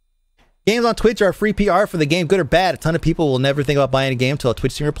 Games on Twitch are free PR for the game, good or bad. A ton of people will never think about buying a game until a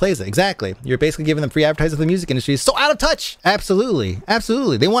Twitch streamer plays it. Exactly. You're basically giving them free advertising for the music industry. It's so out of touch. Absolutely.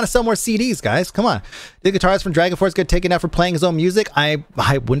 Absolutely. They want to sell more CDs, guys. Come on. The guitarist from Dragon Force get taken out for playing his own music. I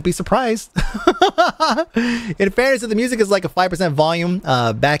wouldn't be surprised. In fairness, if the music is like a 5% volume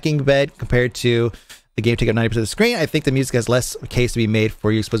backing bed compared to the game taking up 90% of the screen, I think the music has less case to be made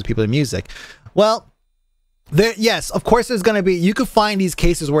for you exposed people to music. Well, yes, of course there's going to be, you could find these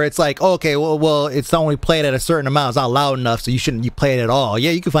cases where it's like, oh, okay, well, it's only played at a certain amount, it's not loud enough, so you play it at all.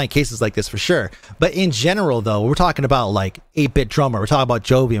 Yeah, you can find cases like this for sure. But in general, though, we're talking about like 8-bit drummer, we're talking about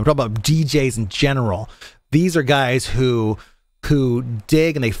Jovian, we're talking about DJs in general. These are guys who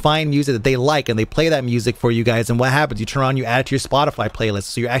dig and they find music that they like and they play that music for you guys, and what happens? You turn on, you add it to your Spotify playlist,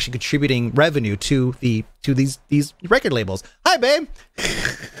 so you're actually contributing revenue to these record labels. Hi, babe.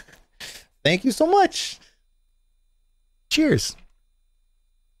 Thank you so much. Cheers.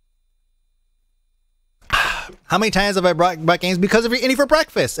 How many times have I brought games because of eating for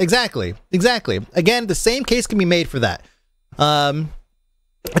breakfast? Exactly. Again, the same case can be made for that.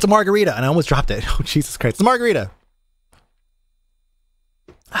 It's a margarita, and I almost dropped it. Oh, Jesus Christ. It's a margarita.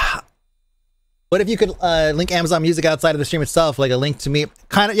 What if you could link Amazon Music outside of the stream itself, like a link to me?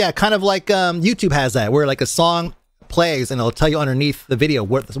 Kind of like YouTube has that, where like a song plays and it'll tell you underneath the video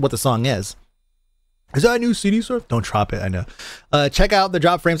what the song is. Is that a new CD store? Don't drop it, I know. Check out the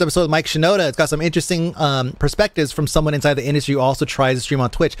Drop Frames episode with Mike Shinoda. It's got some interesting perspectives from someone inside the industry who also tries to stream on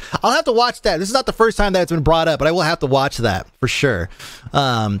Twitch. I'll have to watch that. This is not the first time that it's been brought up, but I will have to watch that for sure.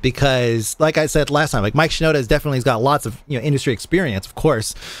 Because, like I said last time, like Mike Shinoda has definitely got lots of industry experience, of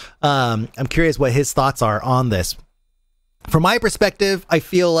course. I'm curious what his thoughts are on this. From my perspective, I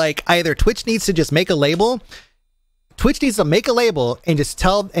feel like either Twitch needs to just make a label. Twitch needs to make a label and just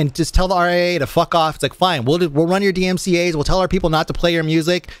tell the RIAA to fuck off. It's like, fine, we'll run your DMCAs, we'll tell our people not to play your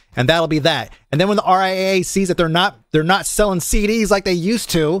music, and that'll be that. And then when the RIAA sees that they're not selling CDs like they used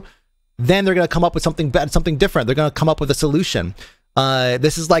to, then they're gonna come up with something different. They're gonna come up with a solution.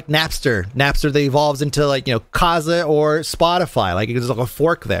 This is like Napster. Napster that evolves into like Kazaa or Spotify. Like there's like a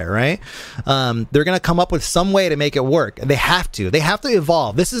fork there, right? They're gonna come up with some way to make it work. They have to. They have to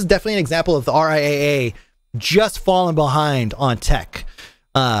evolve. This is definitely an example of the RIAA just falling behind on tech,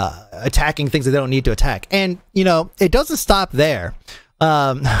 attacking things that they don't need to attack. And it doesn't stop there.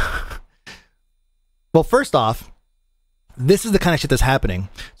 Well, first off, this is the kind of shit that's happening.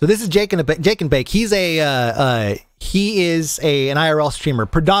 So this is Jake and Bake. He's an IRL streamer,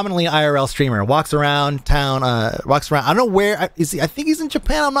 predominantly an IRL streamer. Walks around town, I don't know where is he. I think he's in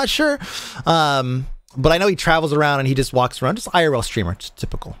Japan. I'm not sure. But I know he travels around and he just walks around. Just IRL streamer, just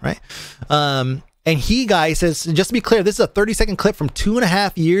typical, right? And guy says, just to be clear, this is a 30-second clip from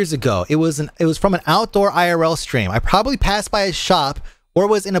 2.5 years ago. It was from an outdoor IRL stream. I probably passed by his shop or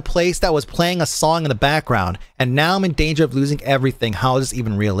was in a place that was playing a song in the background, and now I'm in danger of losing everything. How is this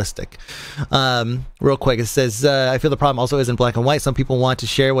even realistic? Real quick, it says, I feel the problem also isn't black and white. Some people want to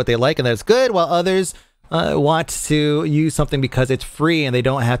share what they like and that's good, while others want to use something because it's free and they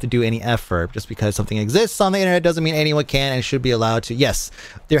don't have to do any effort. Just because something exists on the internet doesn't mean anyone can and should be allowed to. Yes,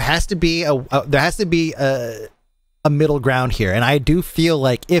 there has to be a middle ground here, and I do feel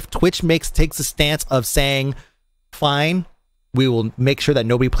like if Twitch takes a stance of saying, fine, we will make sure that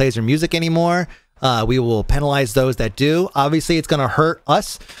nobody plays your music anymore. We will penalize those that do. Obviously, it's going to hurt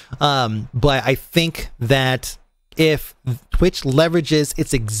us, but I think that if Twitch leverages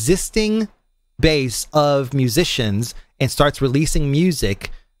its existing base of musicians and starts releasing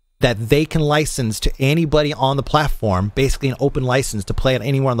music that they can license to anybody on the platform, basically an open license to play it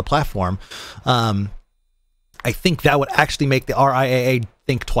anywhere on the platform, I think that would actually make the RIAA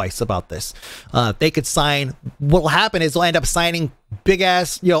think twice about this. They could sign. What will happen is they'll end up signing big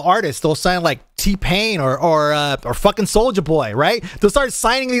ass artists. They'll sign like T-Pain or fucking Soulja Boy, right? They'll start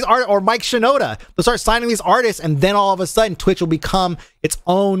signing these art or Mike Shinoda. They'll start signing these artists, and then all of a sudden Twitch will become its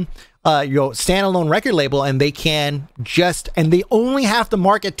own standalone record label, and they only have to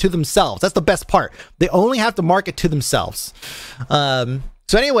market to themselves. That's the best part. They only have to market to themselves. So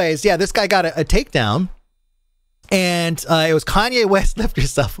anyways, yeah, this guy got a takedown, and it was Kanye West. Left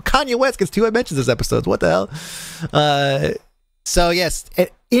yourself. Kanye West gets 2 mentions this episode. What the hell? So yes,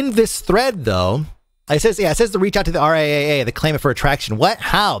 in this thread though, it says to reach out to the RIAA, they claim it for attraction. What?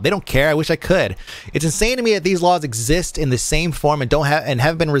 How? They don't care. I wish I could. It's insane to me that these laws exist in the same form and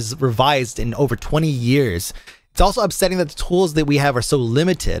haven't been revised in over 20 years. It's also upsetting that the tools that we have are so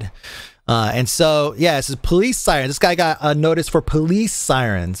limited. And so, yeah, this is police sirens. This guy got a notice for police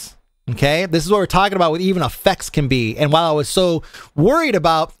sirens. Okay, this is what we're talking about, what even effects can be. And while I was so worried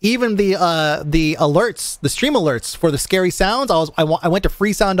about even the alerts, the stream alerts for the scary sounds, I went to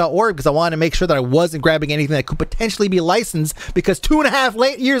freesound.org because I wanted to make sure that I wasn't grabbing anything that could potentially be licensed, because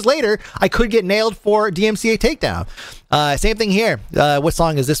 2.5 years later I could get nailed for DMCA takedown. Same thing here. What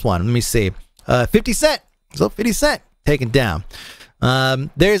song is this one? Let me see. 50 Cent. So 50 Cent taken down.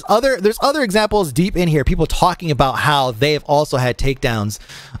 There's other examples deep in here, people talking about how they've also had takedowns,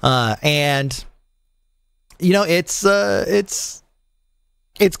 and it's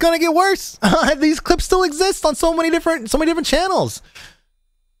gonna get worse. These clips still exist on so many different channels.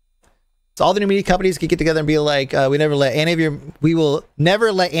 So all the new media companies can get together and be like, we will never let any of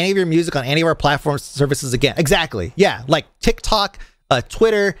your music on any of our platform services again. Exactly. Yeah, like TikTok,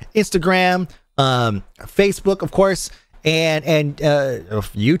 Twitter, Instagram, Facebook, of course. And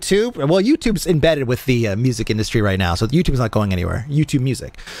YouTube. Well, YouTube's embedded with the music industry right now, so YouTube's not going anywhere. YouTube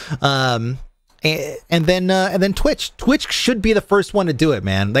Music, and then Twitch. Twitch should be the first one to do it,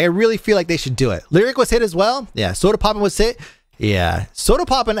 man. I really feel like they should do it. Lyric was hit as well. Yeah, Soda Poppin' was hit. Yeah, Soda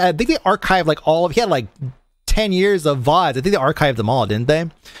Poppin'. I think they archived like all of. He had like 10 years of VODs. I think they archived them all, didn't they?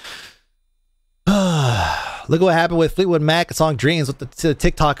 Look at what happened with Fleetwood Mac, a song "Dreams" with the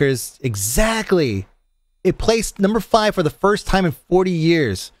TikTokers. Exactly. It placed number 5 for the first time in 40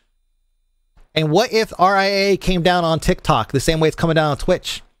 years. And what if R.I.A.A came down on TikTok the same way it's coming down on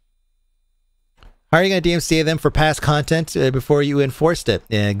Twitch? How are you going to DMCA them for past content before you enforced it?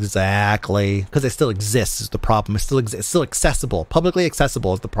 Exactly. Because it still exists is the problem. It still exists. It's still accessible. Publicly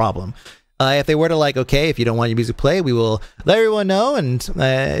accessible is the problem. If they were to like, okay, if you don't want your music played, we will let everyone know. And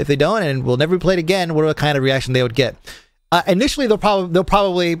if they don't, and we'll never be played again, what kind of reaction they would get? Initially, they'll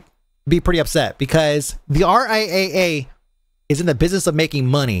probably be pretty upset because the R.I.A.A is in the business of making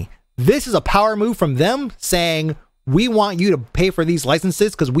money. This is a power move from them saying, we want you to pay for these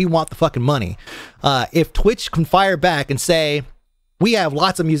licenses because we want the fucking money. If Twitch can fire back and say, we have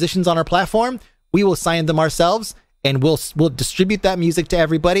lots of musicians on our platform, we will sign them ourselves and we'll distribute that music to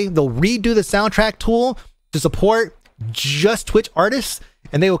everybody. They'll redo the soundtrack tool to support just Twitch artists,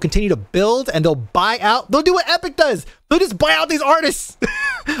 and they will continue to build, and they'll buy out. They'll do what Epic does. They'll just buy out these artists.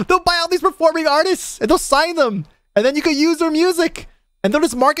 They'll buy out these performing artists and they'll sign them, and then you can use their music. And they'll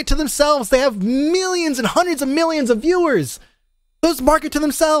just market to themselves. They have millions and hundreds of millions of viewers. Those market to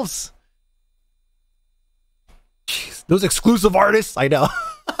themselves. Jeez, those exclusive artists. I know.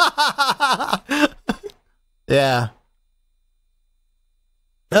 Yeah.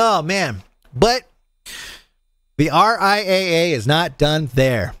 Oh, man. But the R.I.A.A is not done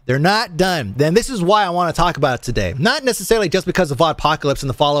there. They're not done. Then this is why I want to talk about it today. Not necessarily just because of VODpocalypse and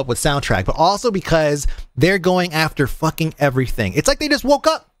the follow-up with soundtrack, but also because they're going after fucking everything. It's like they just woke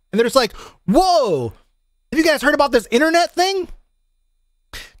up and they're just like, whoa, have you guys heard about this internet thing?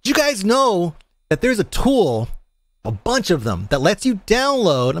 Do you guys know that there's a tool, a bunch of them, that lets you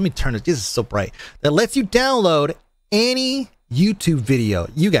download, let me turn it, this is so bright, that lets you download any YouTube video.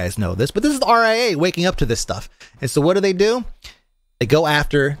 You guys know this, but this is the R.I.A.A waking up to this stuff. And so what do? They go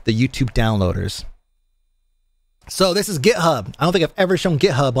after the YouTube downloaders. So this is GitHub. I don't think I've ever shown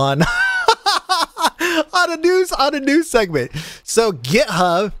GitHub on on a news segment. So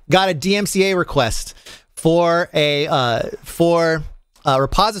GitHub got a DMCA request for a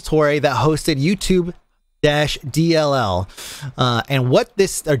repository that hosted YouTube-DLL. And what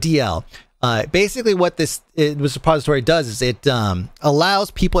this, or DL, basically what this repository does is it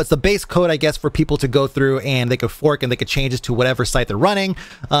allows people, it's the base code, I guess, for people to go through and they could fork and they could change it to whatever site they're running,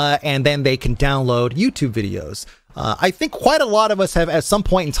 and then they can download YouTube videos. I think quite a lot of us have at some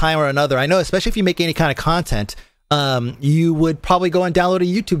point in time or another, I know, especially if you make any kind of content, you would probably go and download a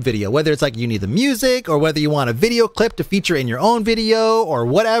YouTube video, whether it's like you need the music or whether you want a video clip to feature in your own video or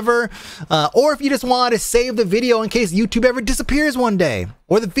whatever, or if you just want to save the video in case YouTube ever disappears one day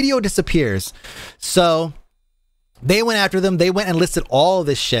or the video disappears. So they went after them. They went and listed all of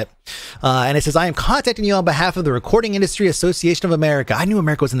this shit. And it says, I am contacting you on behalf of the Recording Industry Association of America. I knew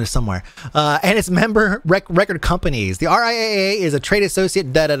America was in there somewhere. And its member record companies. The R.I.A.A is a trade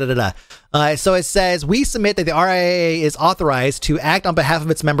associate, so it says, we submit that the R.I.A.A is authorized to act on behalf of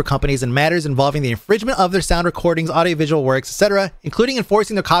its member companies in matters involving the infringement of their sound recordings, audiovisual works, etc., including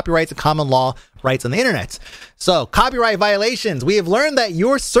enforcing their copyrights and common law rights on the internet. So, copyright violations. We have learned that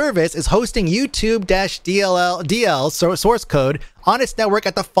your service is hosting YouTube-DL source code on its network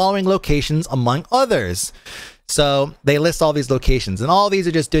at the following locations, among others. So they list all these locations, and all these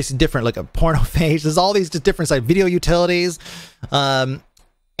are just different, like a porno page. There's all these just different like video utilities. And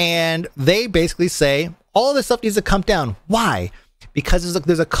they basically say all this stuff needs to come down. Why? Because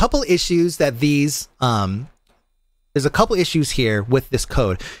there's a couple issues that these, there's a couple issues here with this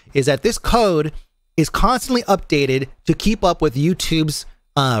code, is that this code is constantly updated to keep up with YouTube's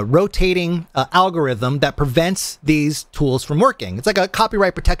rotating algorithm that prevents these tools from working. It's like a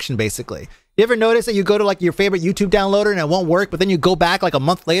copyright protection, basically. You ever notice that you go to like your favorite YouTube downloader and it won't work, but then you go back like a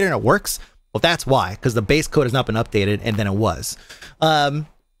month later and it works? Well, that's why, because the base code has not been updated, and then it was.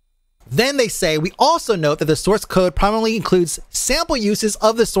 Then they say, we also note that the source code primarily includes sample uses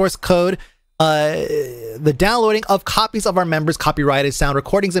of the source code, the downloading of copies of our members' copyrighted sound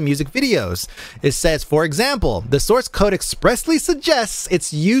recordings and music videos. It says, for example, the source code expressly suggests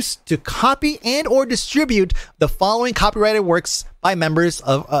its use to copy and or distribute the following copyrighted works by members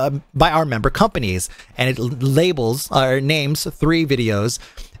of by our member companies, and it labels or names 3 videos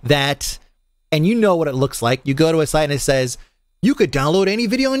that, and you know what it looks like. You go to a site and it says, you could download any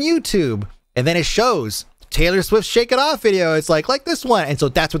video on YouTube, and then it shows Taylor Swift's Shake It Off video. It's like this one. And so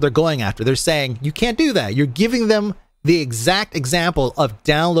that's what they're going after. They're saying, you can't do that. You're giving them the exact example of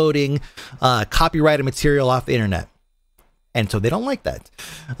downloading copyrighted material off the internet. And so they don't like that.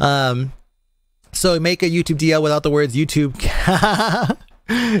 So make a YouTube DL without the words YouTube.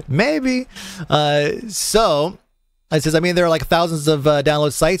 Maybe. So it says, I mean, there are like thousands of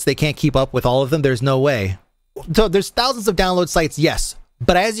download sites. They can't keep up with all of them. There's no way. So there's thousands of download sites, yes.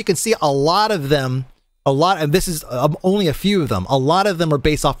 But as you can see, a lot of them a lot, and this is only a few of them, a lot of them are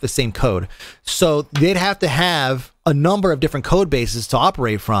based off the same code. So they'd have to have a number of different code bases to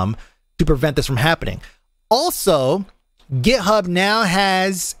operate from to prevent this from happening. Also, GitHub now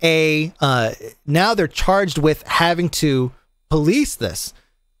has now they're charged with having to police this,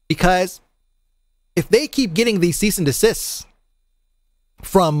 because if they keep getting these cease and desists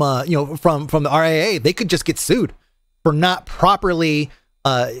from from the R.I.A.A., they could just get sued for not properly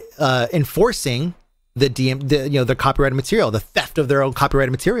enforcing the copyrighted material, the theft of their own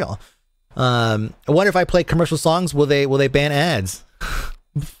copyrighted material. I wonder if I play commercial songs, will they ban ads?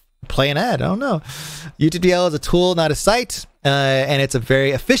 Play an ad, I don't know. YouTube DL is a tool, not a site, and it's a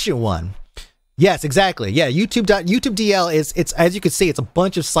very efficient one. Yes, exactly. Yeah, YouTube DL it's as you can see, it's a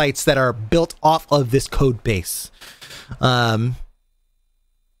bunch of sites that are built off of this code base. Who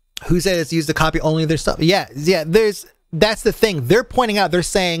said it's used to copy only their stuff? Yeah. That's the thing. They're pointing out, they're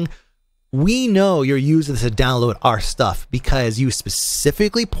saying, we know you're using this to download our stuff because you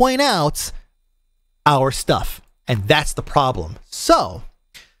specifically point out our stuff, and that's the problem. So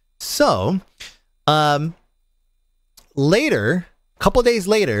later, a couple days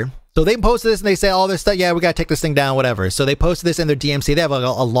later, so they posted this and they say all this stuff. Yeah, we got to take this thing down, whatever. So they posted this in their DMC. They have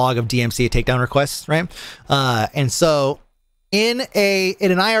a log of DMC takedown requests, right? And so in an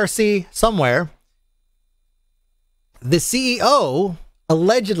IRC somewhere, the CEO,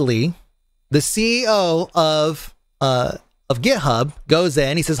 allegedly, the CEO of GitHub goes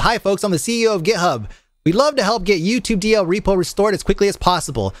in. He says, "Hi, folks. I'm the CEO of GitHub. We'd love to help get YouTube DL repo restored as quickly as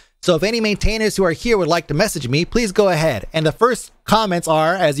possible. So if any maintainers who are here would like to message me, please go ahead." And the first comments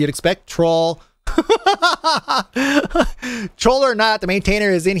are, as you'd expect, troll. Troll or not, the maintainer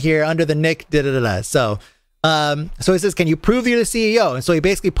is in here under the nick. So he says, "Can you prove you're the CEO?" And so he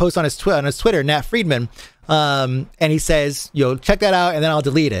basically posts on his Twitter, Nat Friedman, and he says, check that out, and then I'll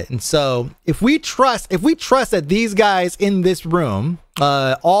delete it. And so if we trust that these guys in this room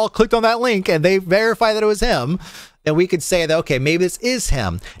all clicked on that link and they verify that it was him, then we could say that, okay, maybe this is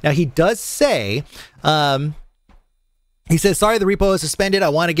him. Now he does say, he says, "Sorry, the repo is suspended. I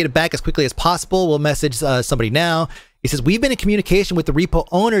want to get it back as quickly as possible. We'll message somebody now." He says, "We've been in communication with the repo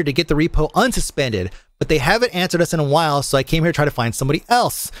owner to get the repo unsuspended, but they haven't answered us in a while, so I came here to try to find somebody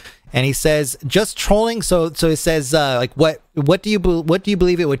else." And he says, "Just trolling." So he says, what do you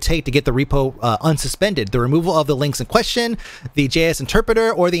believe it would take to get the repo unsuspended? The removal of the links in question, the JS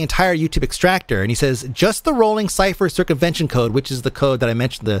interpreter, or the entire YouTube extractor? And he says, "Just the rolling cipher circumvention code," which is the code that I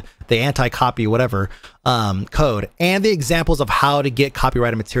mentioned, the anti-copy whatever code, and the examples of how to get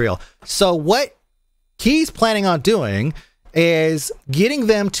copyrighted material. So what he's planning on doing is getting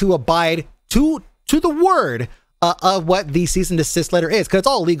them to abide to the word of what the cease and desist letter is, because it's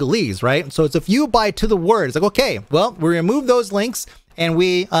all legalese, right? So it's, if you abide to the word, it's like, okay, well, we remove those links, and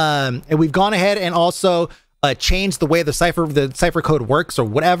we've gone ahead and also changed the way the cipher code works or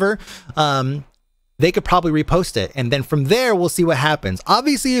whatever. They could probably repost it, and then from there we'll see what happens.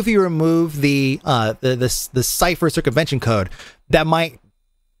 Obviously, if you remove the cipher circumvention code, that might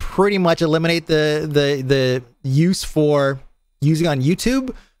pretty much eliminate the use for using on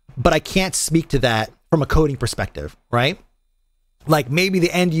YouTube, but I can't speak to that from a coding perspective, right? Like maybe the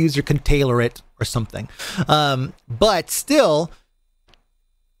end user can tailor it or something. But still,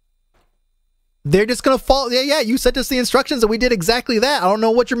 they're just going to follow. Yeah, you sent us the instructions and we did exactly that. I don't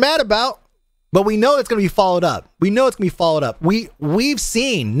know what you're mad about, but we know it's going to be followed up. We know it's going to be followed up. We've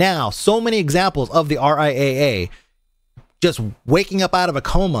seen now so many examples of the R.I.A.A. just waking up out of a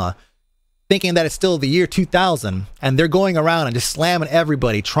coma thinking that it's still the year 2000, and they're going around and just slamming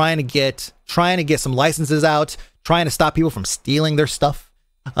everybody, trying to get some licenses out, trying to stop people from stealing their stuff,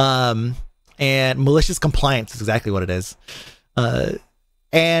 and malicious compliance is exactly what it is.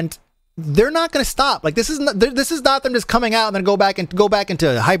 And they're not going to stop. Like this is not them just coming out and then go back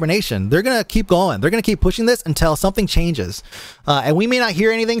into hibernation. They're going to keep going. They're going to keep pushing this until something changes. And we may not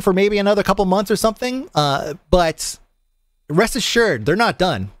hear anything for maybe another couple months or something. But rest assured, they're not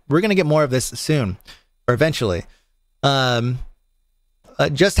done. We're going to get more of this soon or eventually.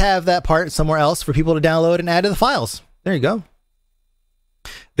 Just have that part somewhere else for people to download and add to the files. There you go.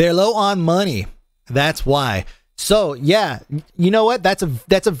 They're low on money. That's why. So yeah, you know what? That's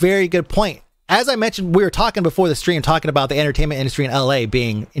a very good point. As I mentioned, we were talking before the stream, talking about the entertainment industry in LA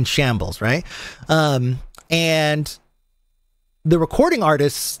being in shambles, right? And the recording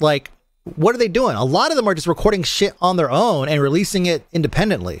artists, like, what are they doing? A lot of them are just recording shit on their own and releasing it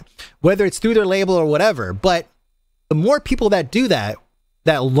independently, whether it's through their label or whatever. But the more people that do that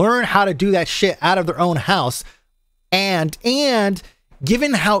learn how to do that shit out of their own house, and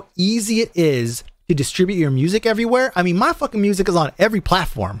given how easy it is to distribute your music everywhere, I mean, my fucking music is on every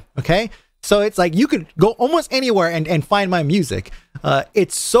platform, okay? So it's like you could go almost anywhere and find my music.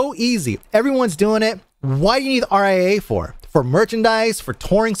 It's so easy. Everyone's doing it. Why do you need RIAA for? For merchandise, for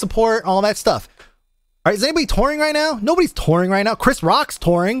touring support, all that stuff. All right, is anybody touring right now? Nobody's touring right now. Chris Rock's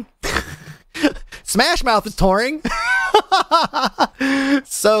touring. Smash Mouth is touring.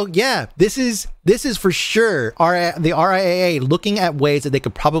 So yeah, this is for sure the RIAA looking at ways that they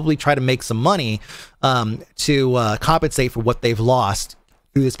could probably try to make some money to compensate for what they've lost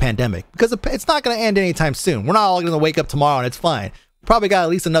through this pandemic, because it's not going to end anytime soon. We're not all going to wake up tomorrow and it's fine. Probably got at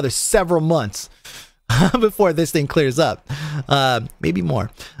least another several months before this thing clears up, maybe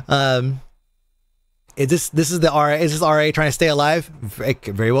more. Is this RIAA trying to stay alive? It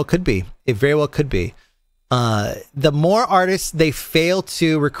very well could be. It very well could be. The more artists they fail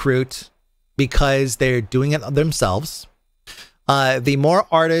to recruit because they're doing it themselves, the more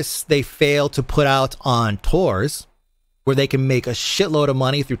artists they fail to put out on tours where they can make a shitload of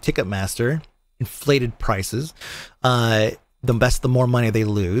money through Ticketmaster, inflated prices, the more money they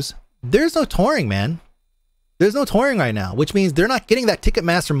lose. There's no touring, man. There's no touring right now, which means they're not getting that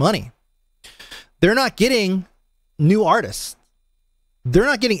Ticketmaster money. They're not getting new artists. They're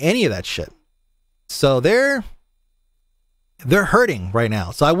not getting any of that shit. So they're hurting right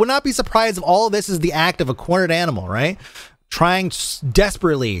now. So I would not be surprised if all of this is the act of a cornered animal, right? Trying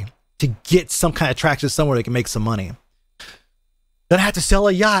desperately to get some kind of traction somewhere they can make some money. Gonna have to sell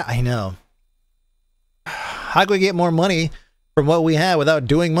a yacht. I know. How can we get more money from what we have without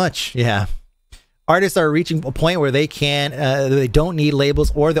doing much? Yeah. Artists are reaching a point where they don't need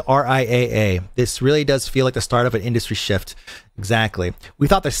labels or the RIAA. This really does feel like the start of an industry shift. Exactly. We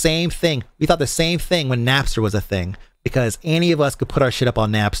thought the same thing. We thought the same thing when Napster was a thing, because any of us could put our shit up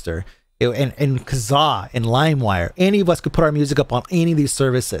on Napster, and Kazaa and LimeWire. Any of us could put our music up on any of these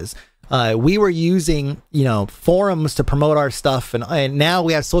services. We were using, forums to promote our stuff, and now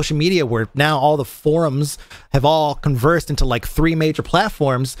we have social media where now all the forums have all conversed into like 3 major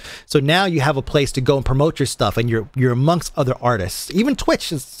platforms. So now you have a place to go and promote your stuff, and you're amongst other artists. Even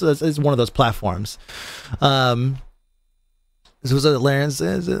Twitch is one of those platforms. This was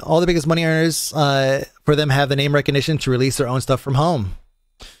all the biggest money earners for them have the name recognition to release their own stuff from home.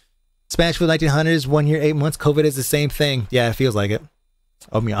 Spanish for the 1900s, 1 year, 8 months. COVID is the same thing. Yeah, it feels like it.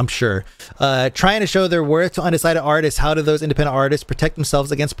 I mean, I'm sure. Trying to show their worth to undecided artists. How do those independent artists protect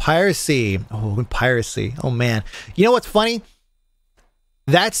themselves against piracy? Oh, piracy. Oh, man. You know what's funny?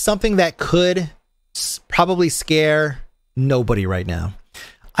 That's something that could probably scare nobody right now.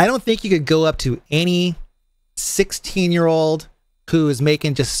 I don't think you could go up to any 16-year-old who is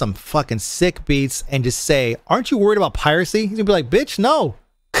making just some fucking sick beats and just say, aren't you worried about piracy? He's gonna be like, bitch, no.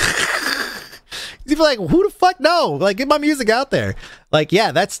 He's gonna be like, who the fuck no? Like, get my music out there. Like,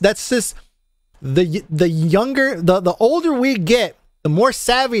 yeah, that's just the older we get, the more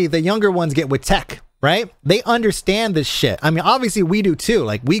savvy the younger ones get with tech, right? They understand this shit. I mean, obviously we do too.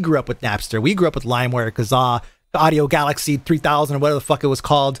 Like, we grew up with Napster, we grew up with LimeWire, Kazaa, the Audio Galaxy 3000, or whatever the fuck it was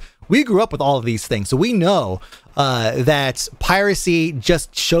called. We grew up with all of these things, so we know that piracy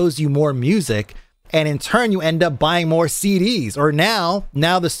just shows you more music, and in turn you end up buying more CDs. Or now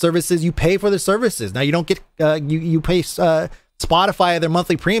the services, you pay for the services. Now you don't get you pay Spotify their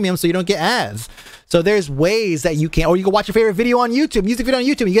monthly premium, so you don't get ads. So there's ways that you can, or you can watch your favorite video on YouTube, music video on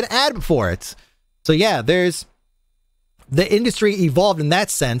YouTube, you get an ad before it. So yeah, the industry evolved in that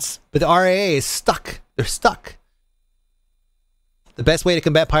sense, but the RIAA is stuck. They're stuck. The best way to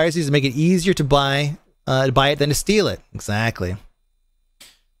combat piracy is to make it easier to buy it than to steal it. Exactly.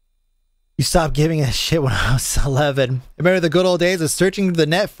 You stopped giving a shit when I was 11. Remember the good old days of searching the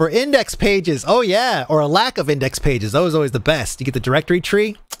net for index pages? Oh yeah, or a lack of index pages. That was always the best. You get the directory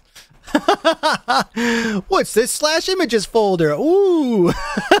tree. What's this /images folder? Ooh.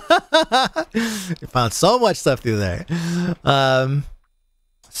 You found so much stuff through there.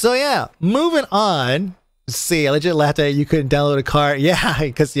 So yeah, moving on. See, I legit laughed at you couldn't download a card. Yeah,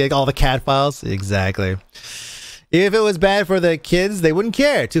 because you had all the CAD files. Exactly. If it was bad for the kids, they wouldn't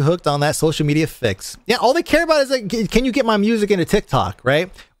care. Too hooked on that social media fix. Yeah, all they care about is like, can you get my music into TikTok, right?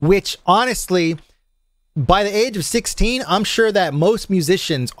 Which honestly, by the age of 16, I'm sure that most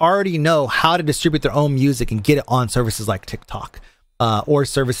musicians already know how to distribute their own music and get it on services like TikTok, or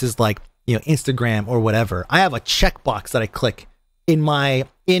services like Instagram or whatever. I have a checkbox that I click in my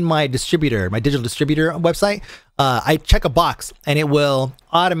distributor, my digital distributor website. I check a box and it will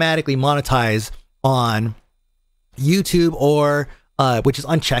automatically monetize on YouTube, or which is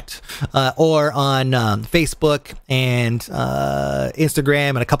unchecked, or on Facebook and Instagram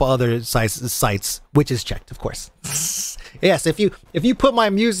and a couple other sites, which is checked, of course. Yes, if you put my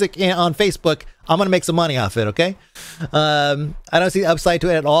music on Facebook, I'm gonna make some money off it. Okay. I don't see the upside to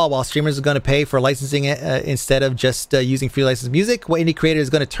it at all. While streamers are going to pay for licensing it instead of just using free licensed music, what indie creator is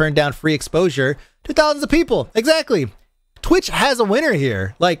going to turn down free exposure to thousands of people? Exactly. Twitch has a winner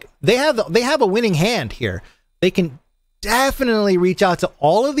here. Like they have a winning hand here. They can definitely reach out to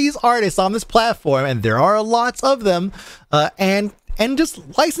all of these artists on this platform, and there are lots of them, and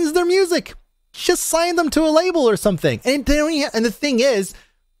just license their music. Just sign them to a label or something. And they don't even, and the thing is,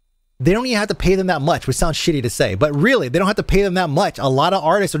 they don't even have to pay them that much, which sounds shitty to say, but really, they don't have to pay them that much. A lot of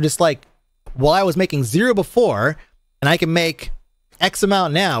artists are just like, well, I was making $0 before, and I can make X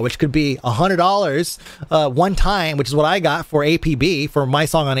amount now, which could be $100 one time, which is what I got for APB, for my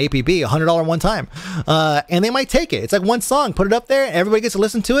song on APB, $100 one time. And they might take it. It's like one song, put it up there, everybody gets to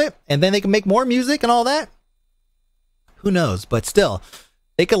listen to it, and then they can make more music and all that. Who knows? But still,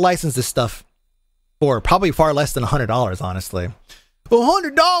 they could license this stuff for probably far less than $100, honestly.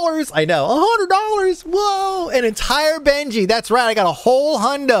 $100! I know, $100! Whoa! An entire Benji. That's right, I got a whole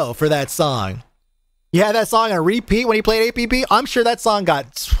hundo for that song. You had that song on repeat when you played APB? I'm sure that song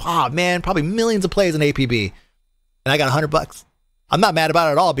got, oh man, probably millions of plays in APB. And I got $100. I'm not mad about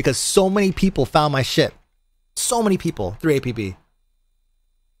it at all because so many people found my shit. So many people through APB.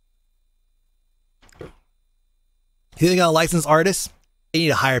 You think they're gonna license artists? They need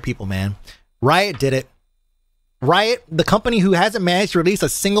to hire people, man. R.I.A.A did it. R.I.A.A, the company who hasn't managed to release a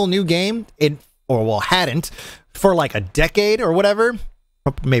single new game hadn't for like a decade or whatever.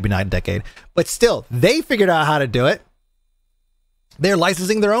 Maybe not a decade, but still, they figured out how to do it. They're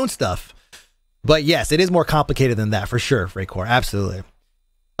licensing their own stuff. But yes, it is more complicated than that for sure, Fraycore. Absolutely.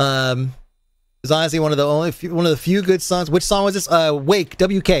 It's honestly one of the few good songs. Which song was this? Wake,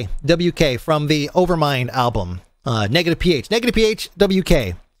 WK from the Overmind album. Negative PH,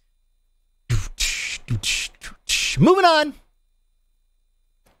 WK. Moving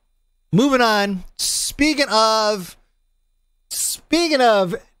on. Speaking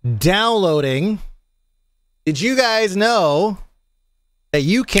of downloading, did you guys know that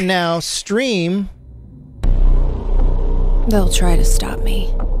you can now stream? They'll try to stop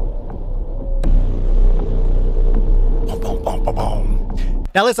me.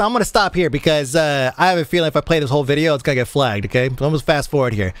 Now listen, I'm going to stop here because I have a feeling if I play this whole video, it's going to get flagged, okay? So I'm going to fast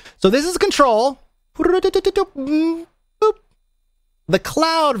forward here. So this is Control. The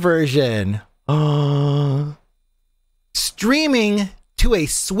cloud version. Streaming to a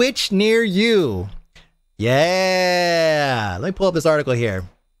Switch near you. Yeah. Let me pull up this article here.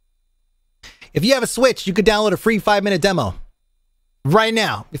 If you have a Switch, you could download a free 5-minute demo right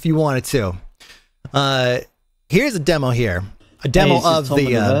now if you wanted to. Here's a demo here. A demo of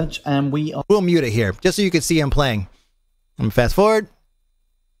the and we'll mute it here just so you can see him playing. I'm gonna fast forward.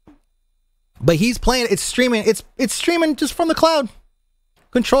 But he's playing, it's streaming just from the cloud.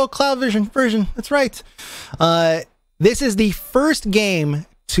 Control cloud version. That's right. This is the first game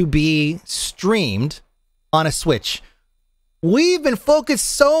to be streamed on a Switch. We've been focused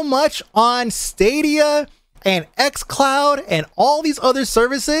so much on Stadia and xCloud and all these other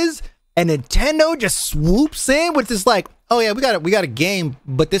services, and Nintendo just swoops in with this like, oh yeah, we got a game,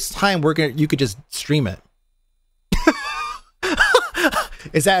 but this time you could just stream it.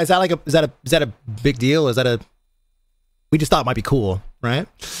 Is that a big deal? We just thought it might be cool, right?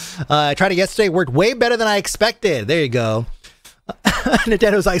 I tried it yesterday, worked way better than I expected. There you go.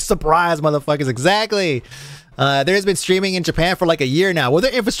 Nintendo's like, surprise, motherfuckers. Exactly. There has been streaming in Japan for like a year now. Well,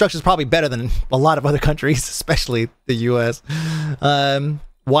 their infrastructure is probably better than a lot of other countries, especially the US.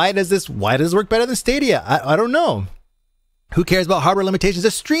 Why does this work better than Stadia? I don't know. Who cares about hardware limitations?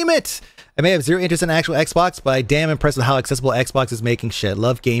 Just stream it. I may have zero interest in actual Xbox, but I damn impressed with how accessible Xbox is making shit.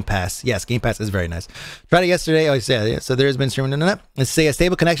 Love Game Pass. Yes, Game Pass is very nice. Tried it yesterday. Oh, yeah. So there's been streaming. Let's say a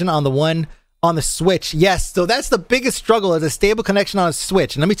stable connection on the Switch. Yes. So that's the biggest struggle, is a stable connection on a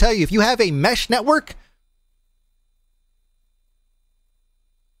Switch. And let me tell you, if you have a mesh network,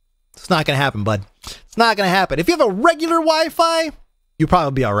 it's not going to happen, bud. It's not going to happen. If you have a regular Wi-Fi, you'll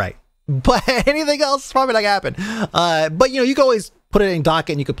probably be all right. But anything else is probably not going to happen. But, you can always put it in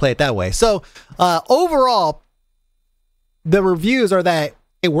docket and you can play it that way. So overall, the reviews are that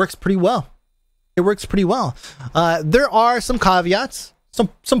it works pretty well. It works pretty well. There are some caveats. Some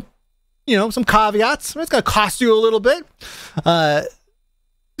caveats. It's going to cost you a little bit. What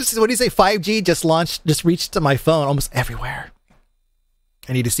do you say? 5G just reached my phone almost everywhere.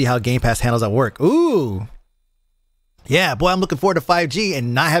 I need to see how Game Pass handles at work. Ooh. Yeah, boy, I'm looking forward to 5G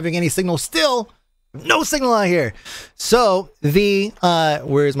and not having any signal still. No signal out here. So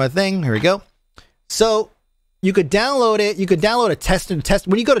where's my thing? Here we go. So you could download it. You could download a test.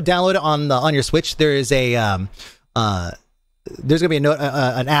 When you go to download it on your Switch, there is a there's going to be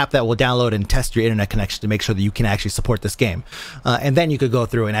an app that will download and test your internet connection to make sure that you can actually support this game. And then you could go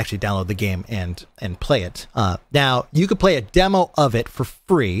through and actually download the game and play it. Now, you could play a demo of it for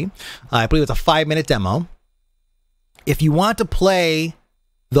free. I believe it's a 5-minute demo. If you want to play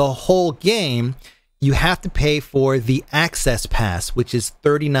the whole game, you have to pay for the Access Pass, which is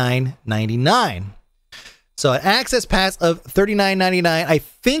 $39.99. So an Access Pass of $39.99. I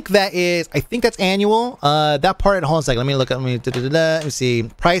think that's annual. That part, hold on a second. Let me look at, let me see.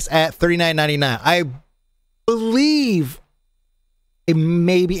 Price at $39.99. I believe it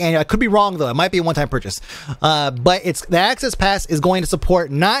may be annual. I could be wrong though. It might be a one-time purchase. But the Access Pass is going to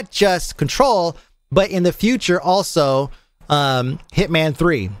support not just Control, but in the future also Hitman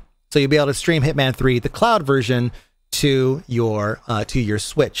 3. So you'll be able to stream Hitman 3, the cloud version, to your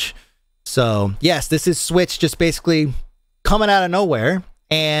Switch. So yes, this is Switch just basically coming out of nowhere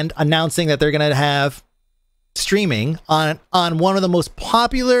and announcing that they're going to have streaming on one of the most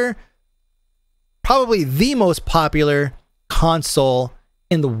popular, probably the most popular console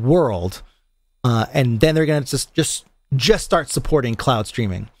in the world. And then they're going to just start supporting cloud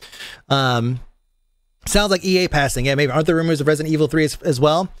streaming. Sounds like EA passing. Yeah, maybe. Aren't there rumors of Resident Evil 3 as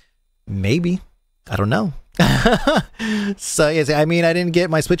well? Maybe. I don't know. So yes, I mean, I didn't get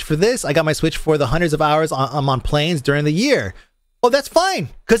my Switch for this. I got my Switch for the hundreds of hours I'm on planes during the year. Oh, that's fine,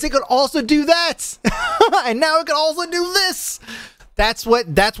 because it could also do that. And now it could also do this. That's what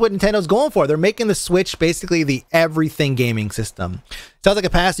Nintendo's going for. They're making the Switch basically the everything gaming system. Sounds like a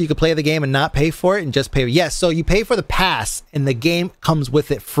pass so you could play the game and not pay for it and just pay. Yes, so you pay for the pass and the game comes with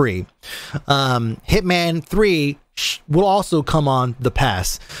it free. Hitman 3 will also come on the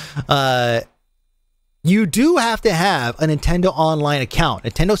pass. You do have to have a Nintendo Online account.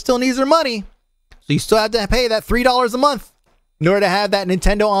 Nintendo still needs their money, so you still have to pay that $3 a month in order to have that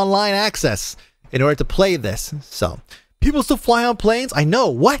Nintendo Online access in order to play this. So people still fly on planes. I know.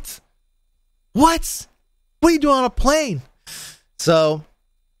 What are you doing on a plane? So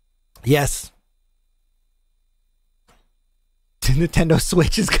yes, Nintendo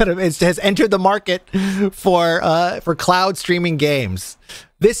Switch has entered the market for cloud streaming games.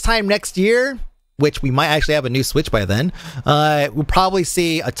 This time next year, which we might actually have a new Switch by then, we'll probably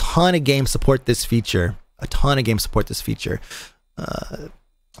see a ton of games support this feature. PS5,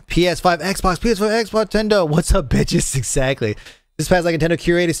 Xbox, Nintendo. What's up, bitches? Exactly. This pass like Nintendo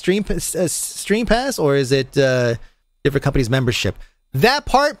curated Stream Pass, or is it different companies' membership? That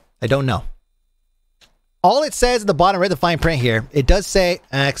part, I don't know. All it says at the bottom, right, the fine print here, it does say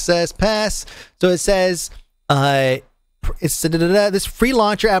Access Pass. So it says, this free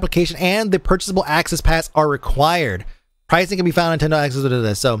launcher application and the purchasable Access Pass are required. Pricing can be found on Nintendo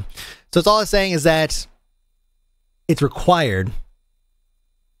Access. So it's all it's saying is that it's required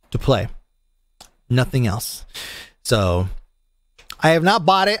to play. Nothing else. So I have not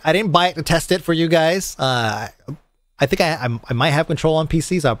bought it. I didn't buy it to test it for you guys. I think I might have Control on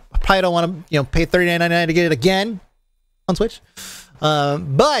PC, so I probably don't want to pay $39.99 to get it again on Switch.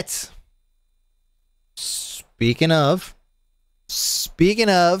 But speaking of,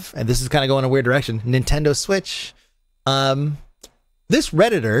 and this is kind of going in a weird direction, Nintendo Switch. This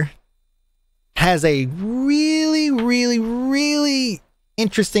Redditor has a really, really, really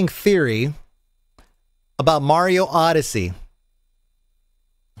interesting theory about Mario Odyssey.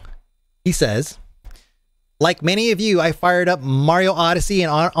 He says, like many of you, I fired up Mario Odyssey in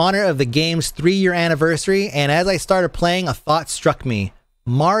honor of the game's 3-year anniversary, and as I started playing, a thought struck me.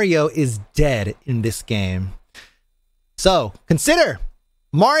 Mario is dead in this game. So, consider,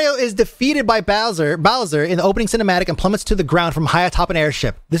 Mario is defeated by Bowser in the opening cinematic and plummets to the ground from high atop an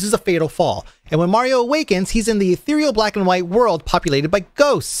airship. This is a fatal fall. And when Mario awakens, he's in the ethereal black and white world populated by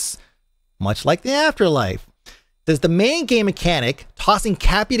ghosts, much like the afterlife. Says the main game mechanic, tossing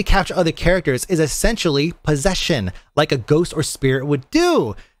Cappy to capture other characters, is essentially possession, like a ghost or spirit would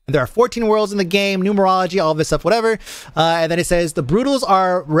do. And there are 14 worlds in the game, numerology, all this stuff, whatever. And then it says the Brutals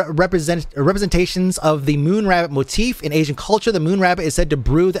are representations of the moon rabbit motif. In Asian culture, the moon rabbit is said to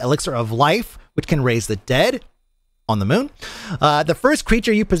brew the elixir of life, which can raise the dead on the moon. The first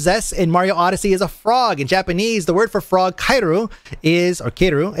creature you possess in Mario Odyssey is a frog. In Japanese, the word for frog, kairu, is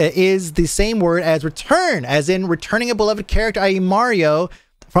the same word as return, as in returning a beloved character, i.e. Mario,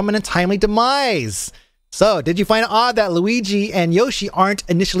 from an untimely demise. So, did you find it odd that Luigi and Yoshi aren't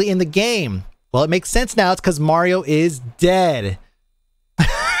initially in the game? Well, it makes sense now. It's because Mario is dead.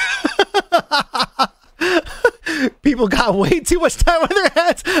 People got way too much time on their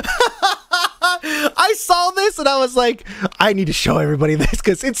hands. I saw this and I was like, I need to show everybody this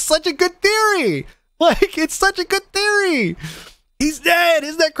because it's such a good theory. Like, it's such a good theory. He's dead.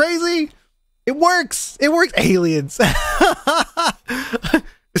 Isn't that crazy? It works. It works. Aliens.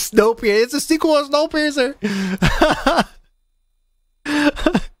 Snowpiercer. It's a sequel of Snowpiercer.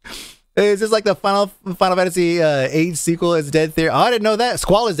 Is this like the Final Fantasy 8 sequel is Dead Theory? Oh, I didn't know that.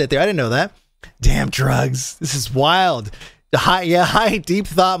 Squall is Dead Theory. I didn't know that. Damn drugs. This is wild. The high deep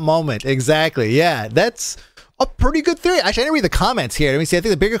thought moment. Exactly. Yeah, that's a pretty good theory. Actually, I didn't read the comments here. Let me see. I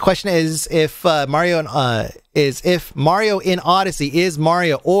think the bigger question is if Mario in Odyssey is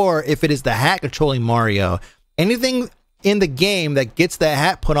Mario, or if it is the hat controlling Mario. Anything in the game that gets the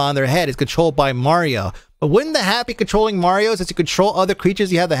hat put on their head is controlled by Mario. But wouldn't the hat be controlling Mario since you control other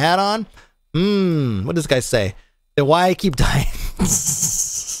creatures you have the hat on? What does this guy say? Then why I keep dying?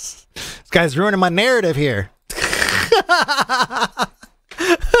 This guy's ruining my narrative here.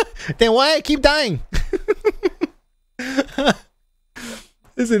 Then why I keep dying?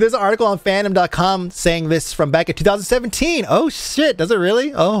 There's an article on fandom.com saying this from back in 2017. Oh shit, does it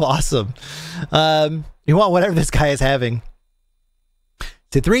really? Oh, awesome. You want whatever this guy is having.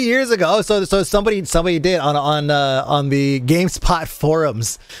 So 3 years ago, so somebody did on the GameSpot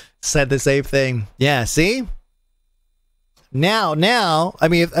forums said the same thing. Yeah, see? Now, I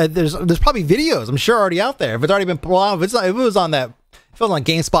mean, there's probably videos I'm sure already out there. If it's already been, well, if it was on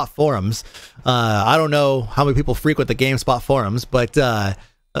GameSpot forums, I don't know how many people frequent the GameSpot forums, but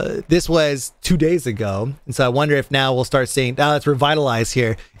this was 2 days ago, and so I wonder if now we'll start seeing, now it's revitalized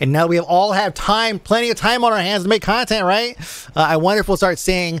here, and now we all have time, plenty of time on our hands to make content, right? I wonder if we'll start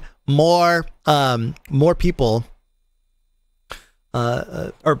seeing more people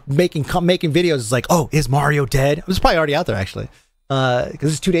or making videos. It's like, oh, is Mario dead? It was probably already out there actually,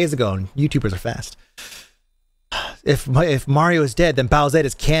 because it's 2 days ago, and YouTubers are fast. If Mario is dead, then Bowser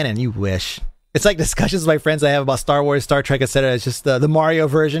is canon. You wish. It's like discussions with my friends I have about Star Wars, Star Trek, etc. It's just the Mario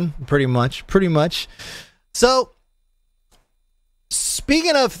version, pretty much. So,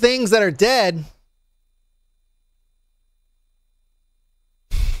 speaking of things that are dead,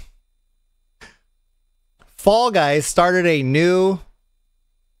 Fall Guys started a new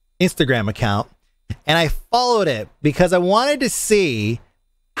Instagram account, and I followed it because I wanted to see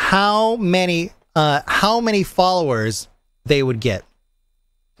how many followers they would get,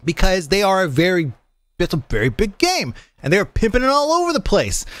 because they are it's a very big game, and they're pimping it all over the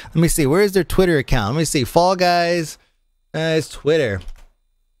place. Let me see, where is their Twitter account? Let me see, Fall Guys, it's Twitter.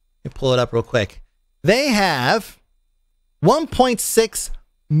 Let me pull it up real quick. They have 1.6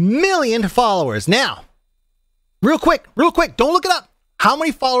 million followers. Now, real quick, don't look it up. How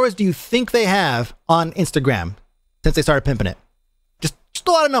many followers do you think they have on Instagram since they started pimping it? Just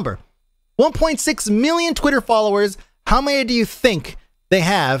throw out a number. 1.6 million Twitter followers. How many do you think they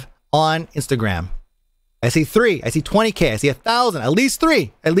have on Instagram? I see 3. I see 20K. I see 1,000. At least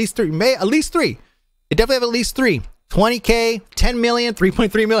 3. At least 3. At least 3. They definitely have at least 3. 20K, 10 million,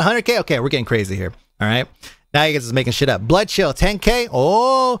 3.3 million, 100K. Okay, we're getting crazy here. All right. Now you guys are making shit up. Blood Chill, 10K.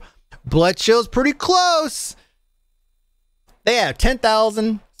 Oh, Blood Chill's pretty close. They have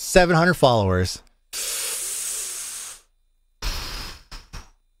 10,700 followers.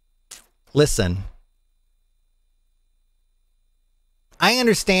 Listen, I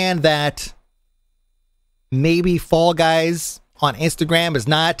understand that maybe Fall Guys on Instagram is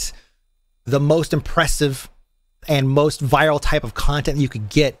not the most impressive and most viral type of content you could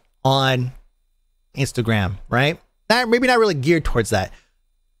get on Instagram, right? Maybe not really geared towards that.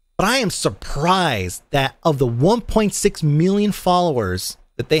 But I am surprised that of the 1.6 million followers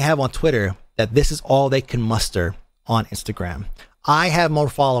that they have on Twitter, that this is all they can muster on Instagram. I have more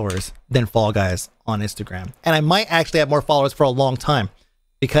followers than Fall Guys on Instagram. And I might actually have more followers for a long time,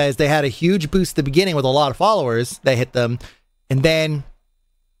 because they had a huge boost at the beginning with a lot of followers that hit them, and then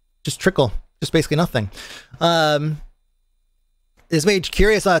just trickle, just basically nothing. This made you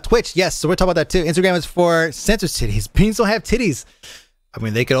curious on Twitch. Yes, so we're talking about that too. Instagram is for censored titties. Beans don't have titties. I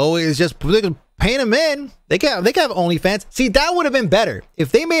mean, they could always they could paint them in. They can have OnlyFans. See, that would have been better.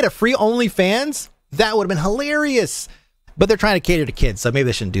 If they made a free OnlyFans, that would have been hilarious. But they're trying to cater to kids, so maybe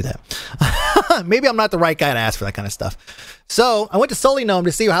they shouldn't do that. Maybe I'm not the right guy to ask for that kind of stuff. So I went to Sully Gnome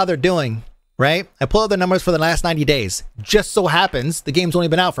to see how they're doing, right? I pulled up the numbers for the last 90 days. Just so happens the game's only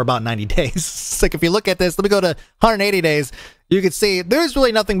been out for about 90 days. It's like, if you look at this, let me go to 180 days. You can see there's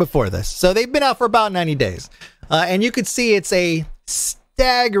really nothing before this. So they've been out for about 90 days. And you could see it's a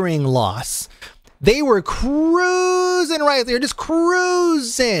staggering loss. They were cruising right there, just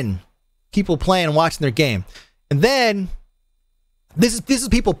cruising. People playing, watching their game. And then this is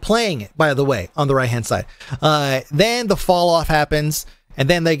people playing it, by the way, on the right hand side. Then the fall off happens, and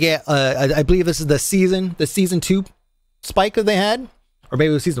then they get I believe this is the season 2 spike that they had, or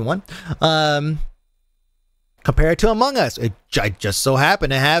maybe it was season 1. Compared to Among Us, I just so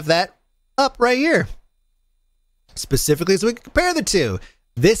happened to have that up right here. Specifically so we can compare the two.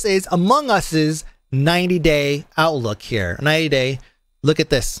 This is Among Us's 90-day outlook here. 90-day, look at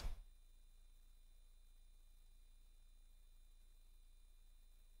this.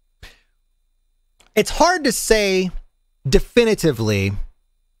 It's hard to say definitively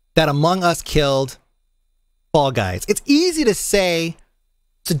that Among Us killed Fall Guys. It's easy to say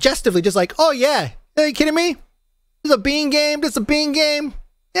suggestively, just like, oh yeah, are you kidding me? This is a bean game, this is a bean game.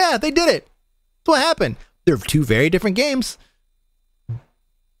 Yeah, they did it. That's what happened. They're two very different games.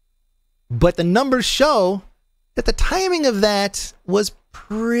 But the numbers show that the timing of that was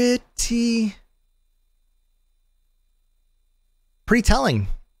pretty telling.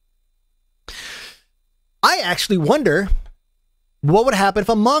 I actually wonder what would happen if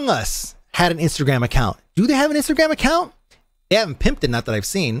Among Us had an Instagram account. Do they have an Instagram account? They haven't pimped it, not that I've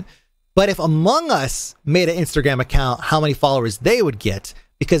seen. But if Among Us made an Instagram account, how many followers they would get.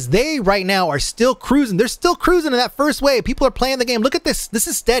 Because they right now are still cruising. They're still cruising in that first wave. People are playing the game. Look at this. This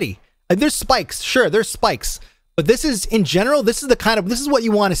is steady. There's spikes. Sure, there's spikes. But this is, in general, this is this is what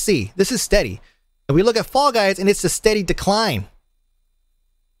you want to see. This is steady. And we look at Fall Guys and it's a steady decline.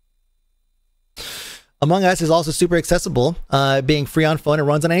 Among Us is also super accessible, being free on phone and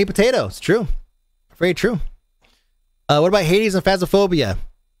runs on any potato. It's true. Very true. What about Hades and Phasmophobia?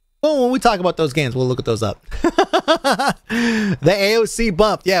 Well, when we talk about those games, we'll look at those up. The AOC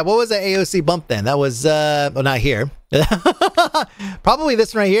bump. Yeah, what was the AOC bump then? That was, well, not here. Probably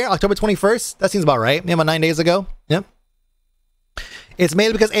this one right here, October 21st. That seems about right. Yeah, about 9 days ago. Yep. It's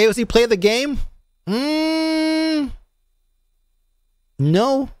mainly because AOC played the game?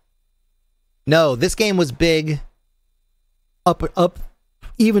 No. No, this game was big. Up,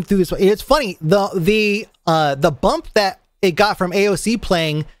 even through this. It's funny. The bump that it got from AOC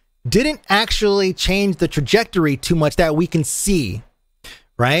playing didn't actually change the trajectory too much that we can see,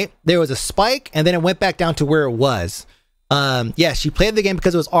 right? There was a spike and then it went back down to where it was. Yeah, she played the game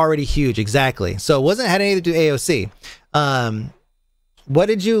because it was already huge. Exactly. So it had anything to do with AOC. What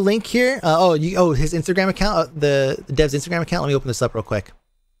did you link here? His Instagram account, the dev's Instagram account. Let me open this up real quick.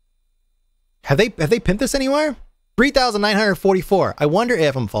 Have they pimped this anywhere? 3,944. I wonder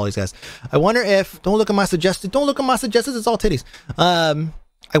if I'm following these guys. I wonder if don't look at my suggested. Don't look at my suggested. It's all titties.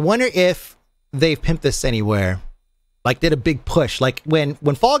 I wonder if they've pimped this anywhere. Like did a big push. Like when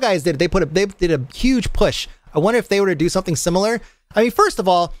Fall Guys did it, they did a huge push. I wonder if they were to do something similar. I mean, first of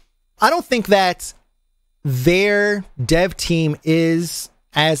all, I don't think that their dev team is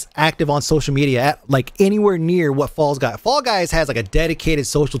as active on social media at like anywhere near what Fall Guys has like a dedicated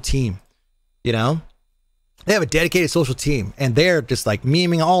social team. You know, they have a dedicated social team and they're just like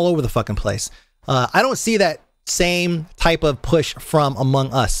memeing all over the fucking place. I don't see that same type of push from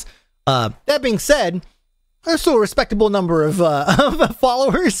Among Us. That being said, there's still a respectable number of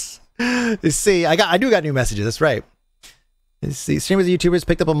followers. Let's see, I do got new messages. That's right. Let's see, streamers and YouTubers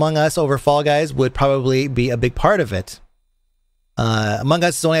picked up Among Us over Fall Guys would probably be a big part of it. Among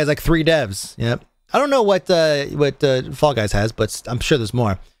Us only has like 3 devs. Yep. I don't know what Fall Guys has, but I'm sure there's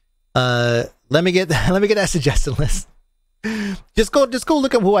more. Let me get that suggestion list. Just go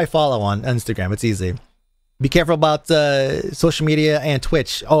look at who I follow on Instagram. It's easy. Be careful about social media and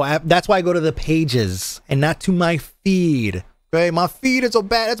Twitch. Oh, that's why I go to the pages and not to my feed. Okay, my feed is so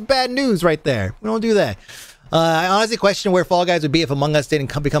bad. That's bad news right there. We don't do that. I honestly question where Fall Guys would be if Among Us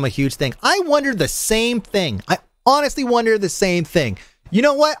didn't become a huge thing. I wondered the same thing. I honestly wondered the same thing. You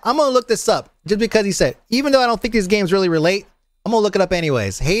know what? I'm gonna look this up just because he said. Even though I don't think these games really relate, I'm gonna look it up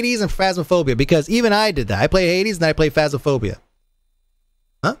anyways. Hades and Phasmophobia, because even I did that. I played Hades and I played Phasmophobia.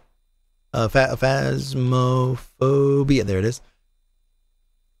 Huh? Phasmophobia. There it is.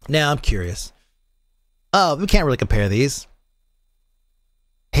 Now I'm curious. Oh, we can't really compare these.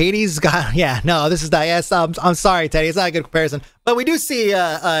 Hades got, yeah, no, this is not, yes, I'm sorry, Teddy, it's not a good comparison. But we do see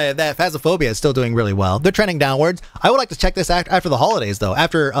that Phasmophobia is still doing really well. They're trending downwards. I would like to check this after the holidays, though,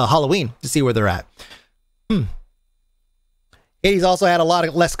 after Halloween, to see where they're at. Hades also had a lot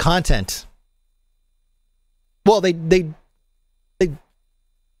of less content. Well, they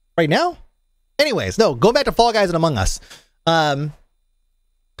right now? Anyways, no, go back to Fall Guys and Among Us.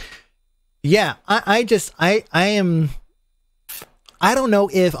 Yeah, I don't know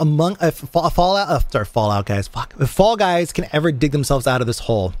if Fallout guys, if Fall Guys can ever dig themselves out of this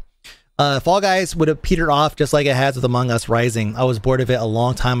hole. Fall Guys would have petered off just like it has with Among Us Rising. I was bored of it a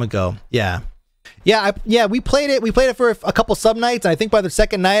long time ago. Yeah, we played it. We played it for a couple sub nights, and I think by the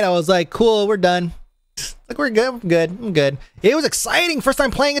second night, I was like, "Cool, we're done. Like we're good. I'm good." It was exciting. First time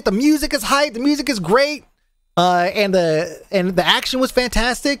playing it. The music is hype. The music is great, and the action was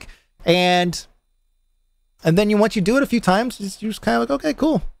fantastic. And then once you do it a few times, you're just kind of like, okay,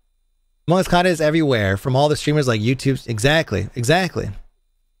 cool. Among Us content is everywhere from all the streamers like YouTube. Exactly.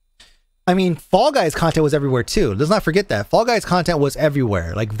 I mean, Fall Guys content was everywhere too. Let's not forget that. Fall Guys content was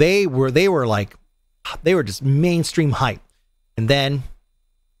everywhere. Like they were just mainstream hype. And then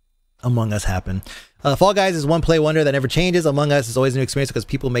Among Us happened. Fall Guys is one play wonder that never changes. Among Us is always a new experience because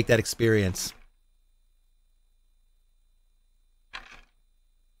people make that experience.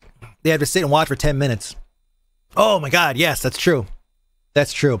 They have to sit and watch for 10 minutes. Oh my God, yes, that's true.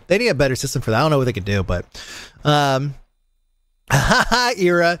 That's true. They need a better system for that. I don't know what they could do, but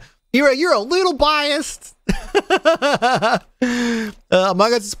Era, you're a little biased.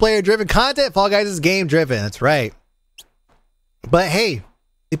 Among Us is player-driven content. Fall Guys is game-driven. That's right. But hey,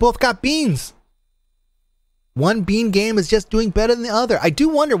 they both got beans. One bean game is just doing better than the other. I do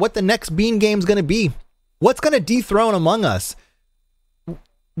wonder what the next bean game is going to be. What's going to dethrone Among Us?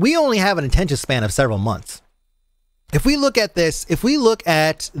 We only have an attention span of several months. If we look at this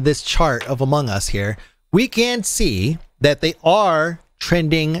chart of Among Us here, we can see that they are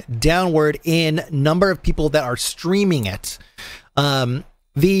trending downward in number of people that are streaming it. The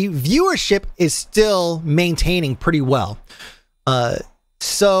viewership is still maintaining pretty well.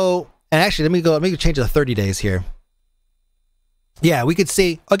 So, and actually, let me change it to 30 days here. Yeah, we could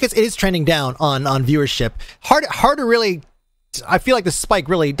see, I guess it is trending down on viewership. Hard to really, I feel like the spike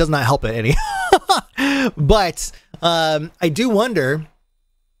really does not help it any. But I do wonder,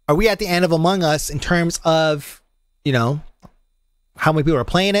 are we at the end of Among Us in terms of, you know, how many people are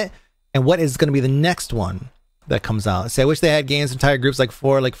playing it and what is going to be the next one that comes out? Say, I wish they had games, entire groups, like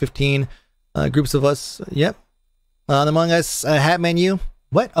 15 groups of us. Yep. Among Us hat menu.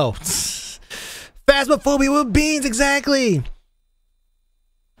 What? Oh, Phasmophobia with beans. Exactly.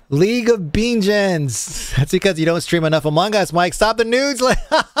 League of Bean Gens. That's because you don't stream enough Among Us, Mike. Stop the nudes.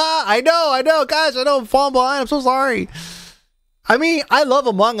 I know. Gosh, I know I'm falling behind. I'm so sorry. I mean, I love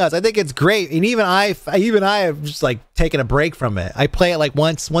Among Us. I think it's great. And even I have just like taken a break from it. I play it like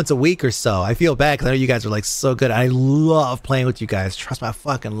once a week or so. I feel bad because I know you guys are like so good. I love playing with you guys. Trust me, I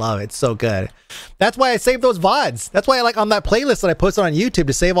fucking love it. It's so good. That's why I saved those VODs. That's why I like on that playlist that I posted on YouTube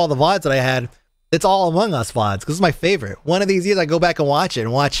to save all the VODs that I had. It's all Among Us VODs because it's my favorite. One of these years I go back and watch it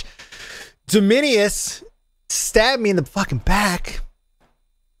and watch Dominius stab me in the fucking back.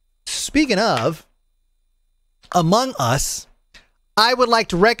 Speaking of Among Us, I would like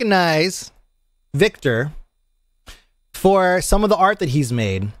to recognize Victor for some of the art that he's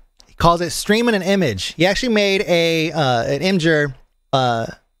made. He calls it Streaming an Image. He actually made an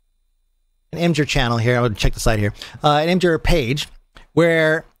Imgur channel here. I would check the site here. An Imgur page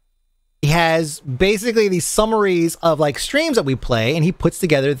where he has basically these summaries of like streams that we play, and he puts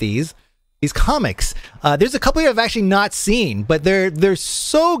together these comics. There's a couple here I've actually not seen, but they're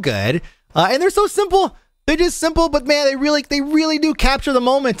so good, and they're so simple. They're just simple, but man, they really do capture the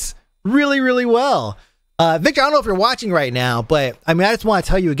moments really well. Victor, I don't know if you're watching right now, but I mean, I just want to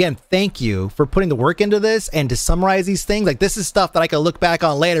tell you again, thank you for putting the work into this and to summarize these things. Like, this is stuff that I can look back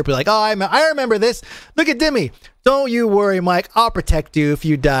on later, be like, oh, I remember this. Look at Dimmy. Don't you worry, Mike. I'll protect you. If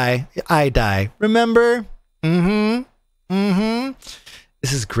you die, I die. Remember? This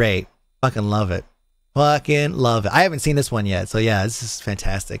is great. Fucking love it. Fucking love it. I haven't seen this one yet, so yeah, this is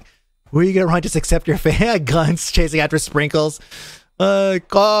fantastic. Where are you gonna run? Just accept your fate. Guns chasing after sprinkles.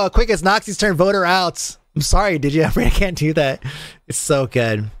 Quick as Noxie's turn voter outs. I'm sorry, did you ever? I can't do that. It's so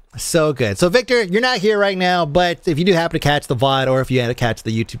good. So good. So Victor, you're not here right now, but if you do happen to catch the VOD or if you had to catch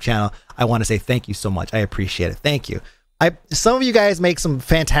the YouTube channel, I want to say thank you so much. I appreciate it. Thank you. Some of you guys make some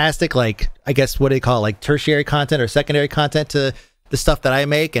fantastic, like, I guess, what do they call it? Like tertiary content or secondary content to the stuff that I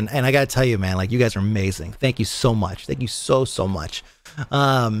make. And I got to tell you, man, like, you guys are amazing. Thank you so much. Thank you so much.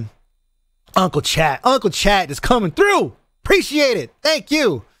 Uncle Chat is coming through. Appreciate it. Thank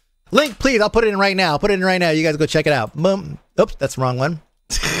you. Link, please. I'll put it in right now. You guys go check it out. Boom. Oops, that's the wrong one.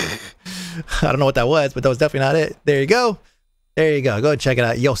 I don't know what that was, but that was definitely not it. There you go. Go check it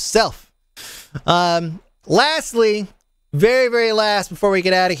out yourself. Lastly, very last before we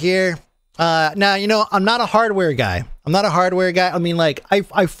get out of here. Now, you know, I'm not a hardware guy. I mean, like,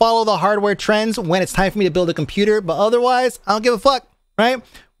 I follow the hardware trends when it's time for me to build a computer, but otherwise, I don't give a fuck, right?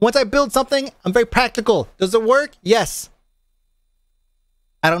 Once I build something, I'm very practical. Does it work? Yes.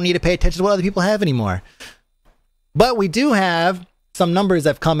 I don't need to pay attention to what other people have anymore. But we do have some numbers that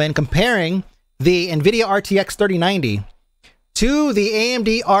have come in comparing the Nvidia RTX 3090 to the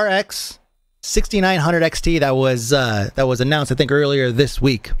AMD RX 6900 XT that was announced, I think, earlier this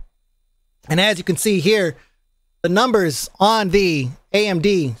week. And as you can see here, the numbers on the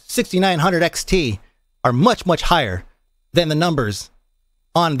AMD 6900 XT are much higher than the numbers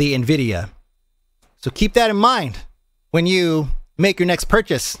on the Nvidia. So keep that in mind when you make your next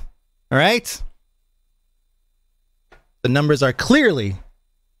purchase. All right. The numbers are clearly,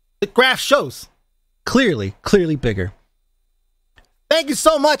 the graph shows, clearly bigger. Thank you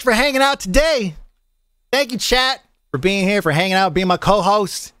so much for hanging out today. Thank you, chat, for being here, for hanging out, being my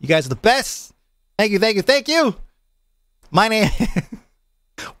co-host. You guys are the best. Thank you. My name,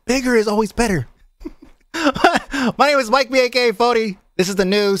 bigger is always better. My name is Mike B, aka Fony. This is the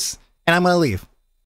news, and I'm going to leave.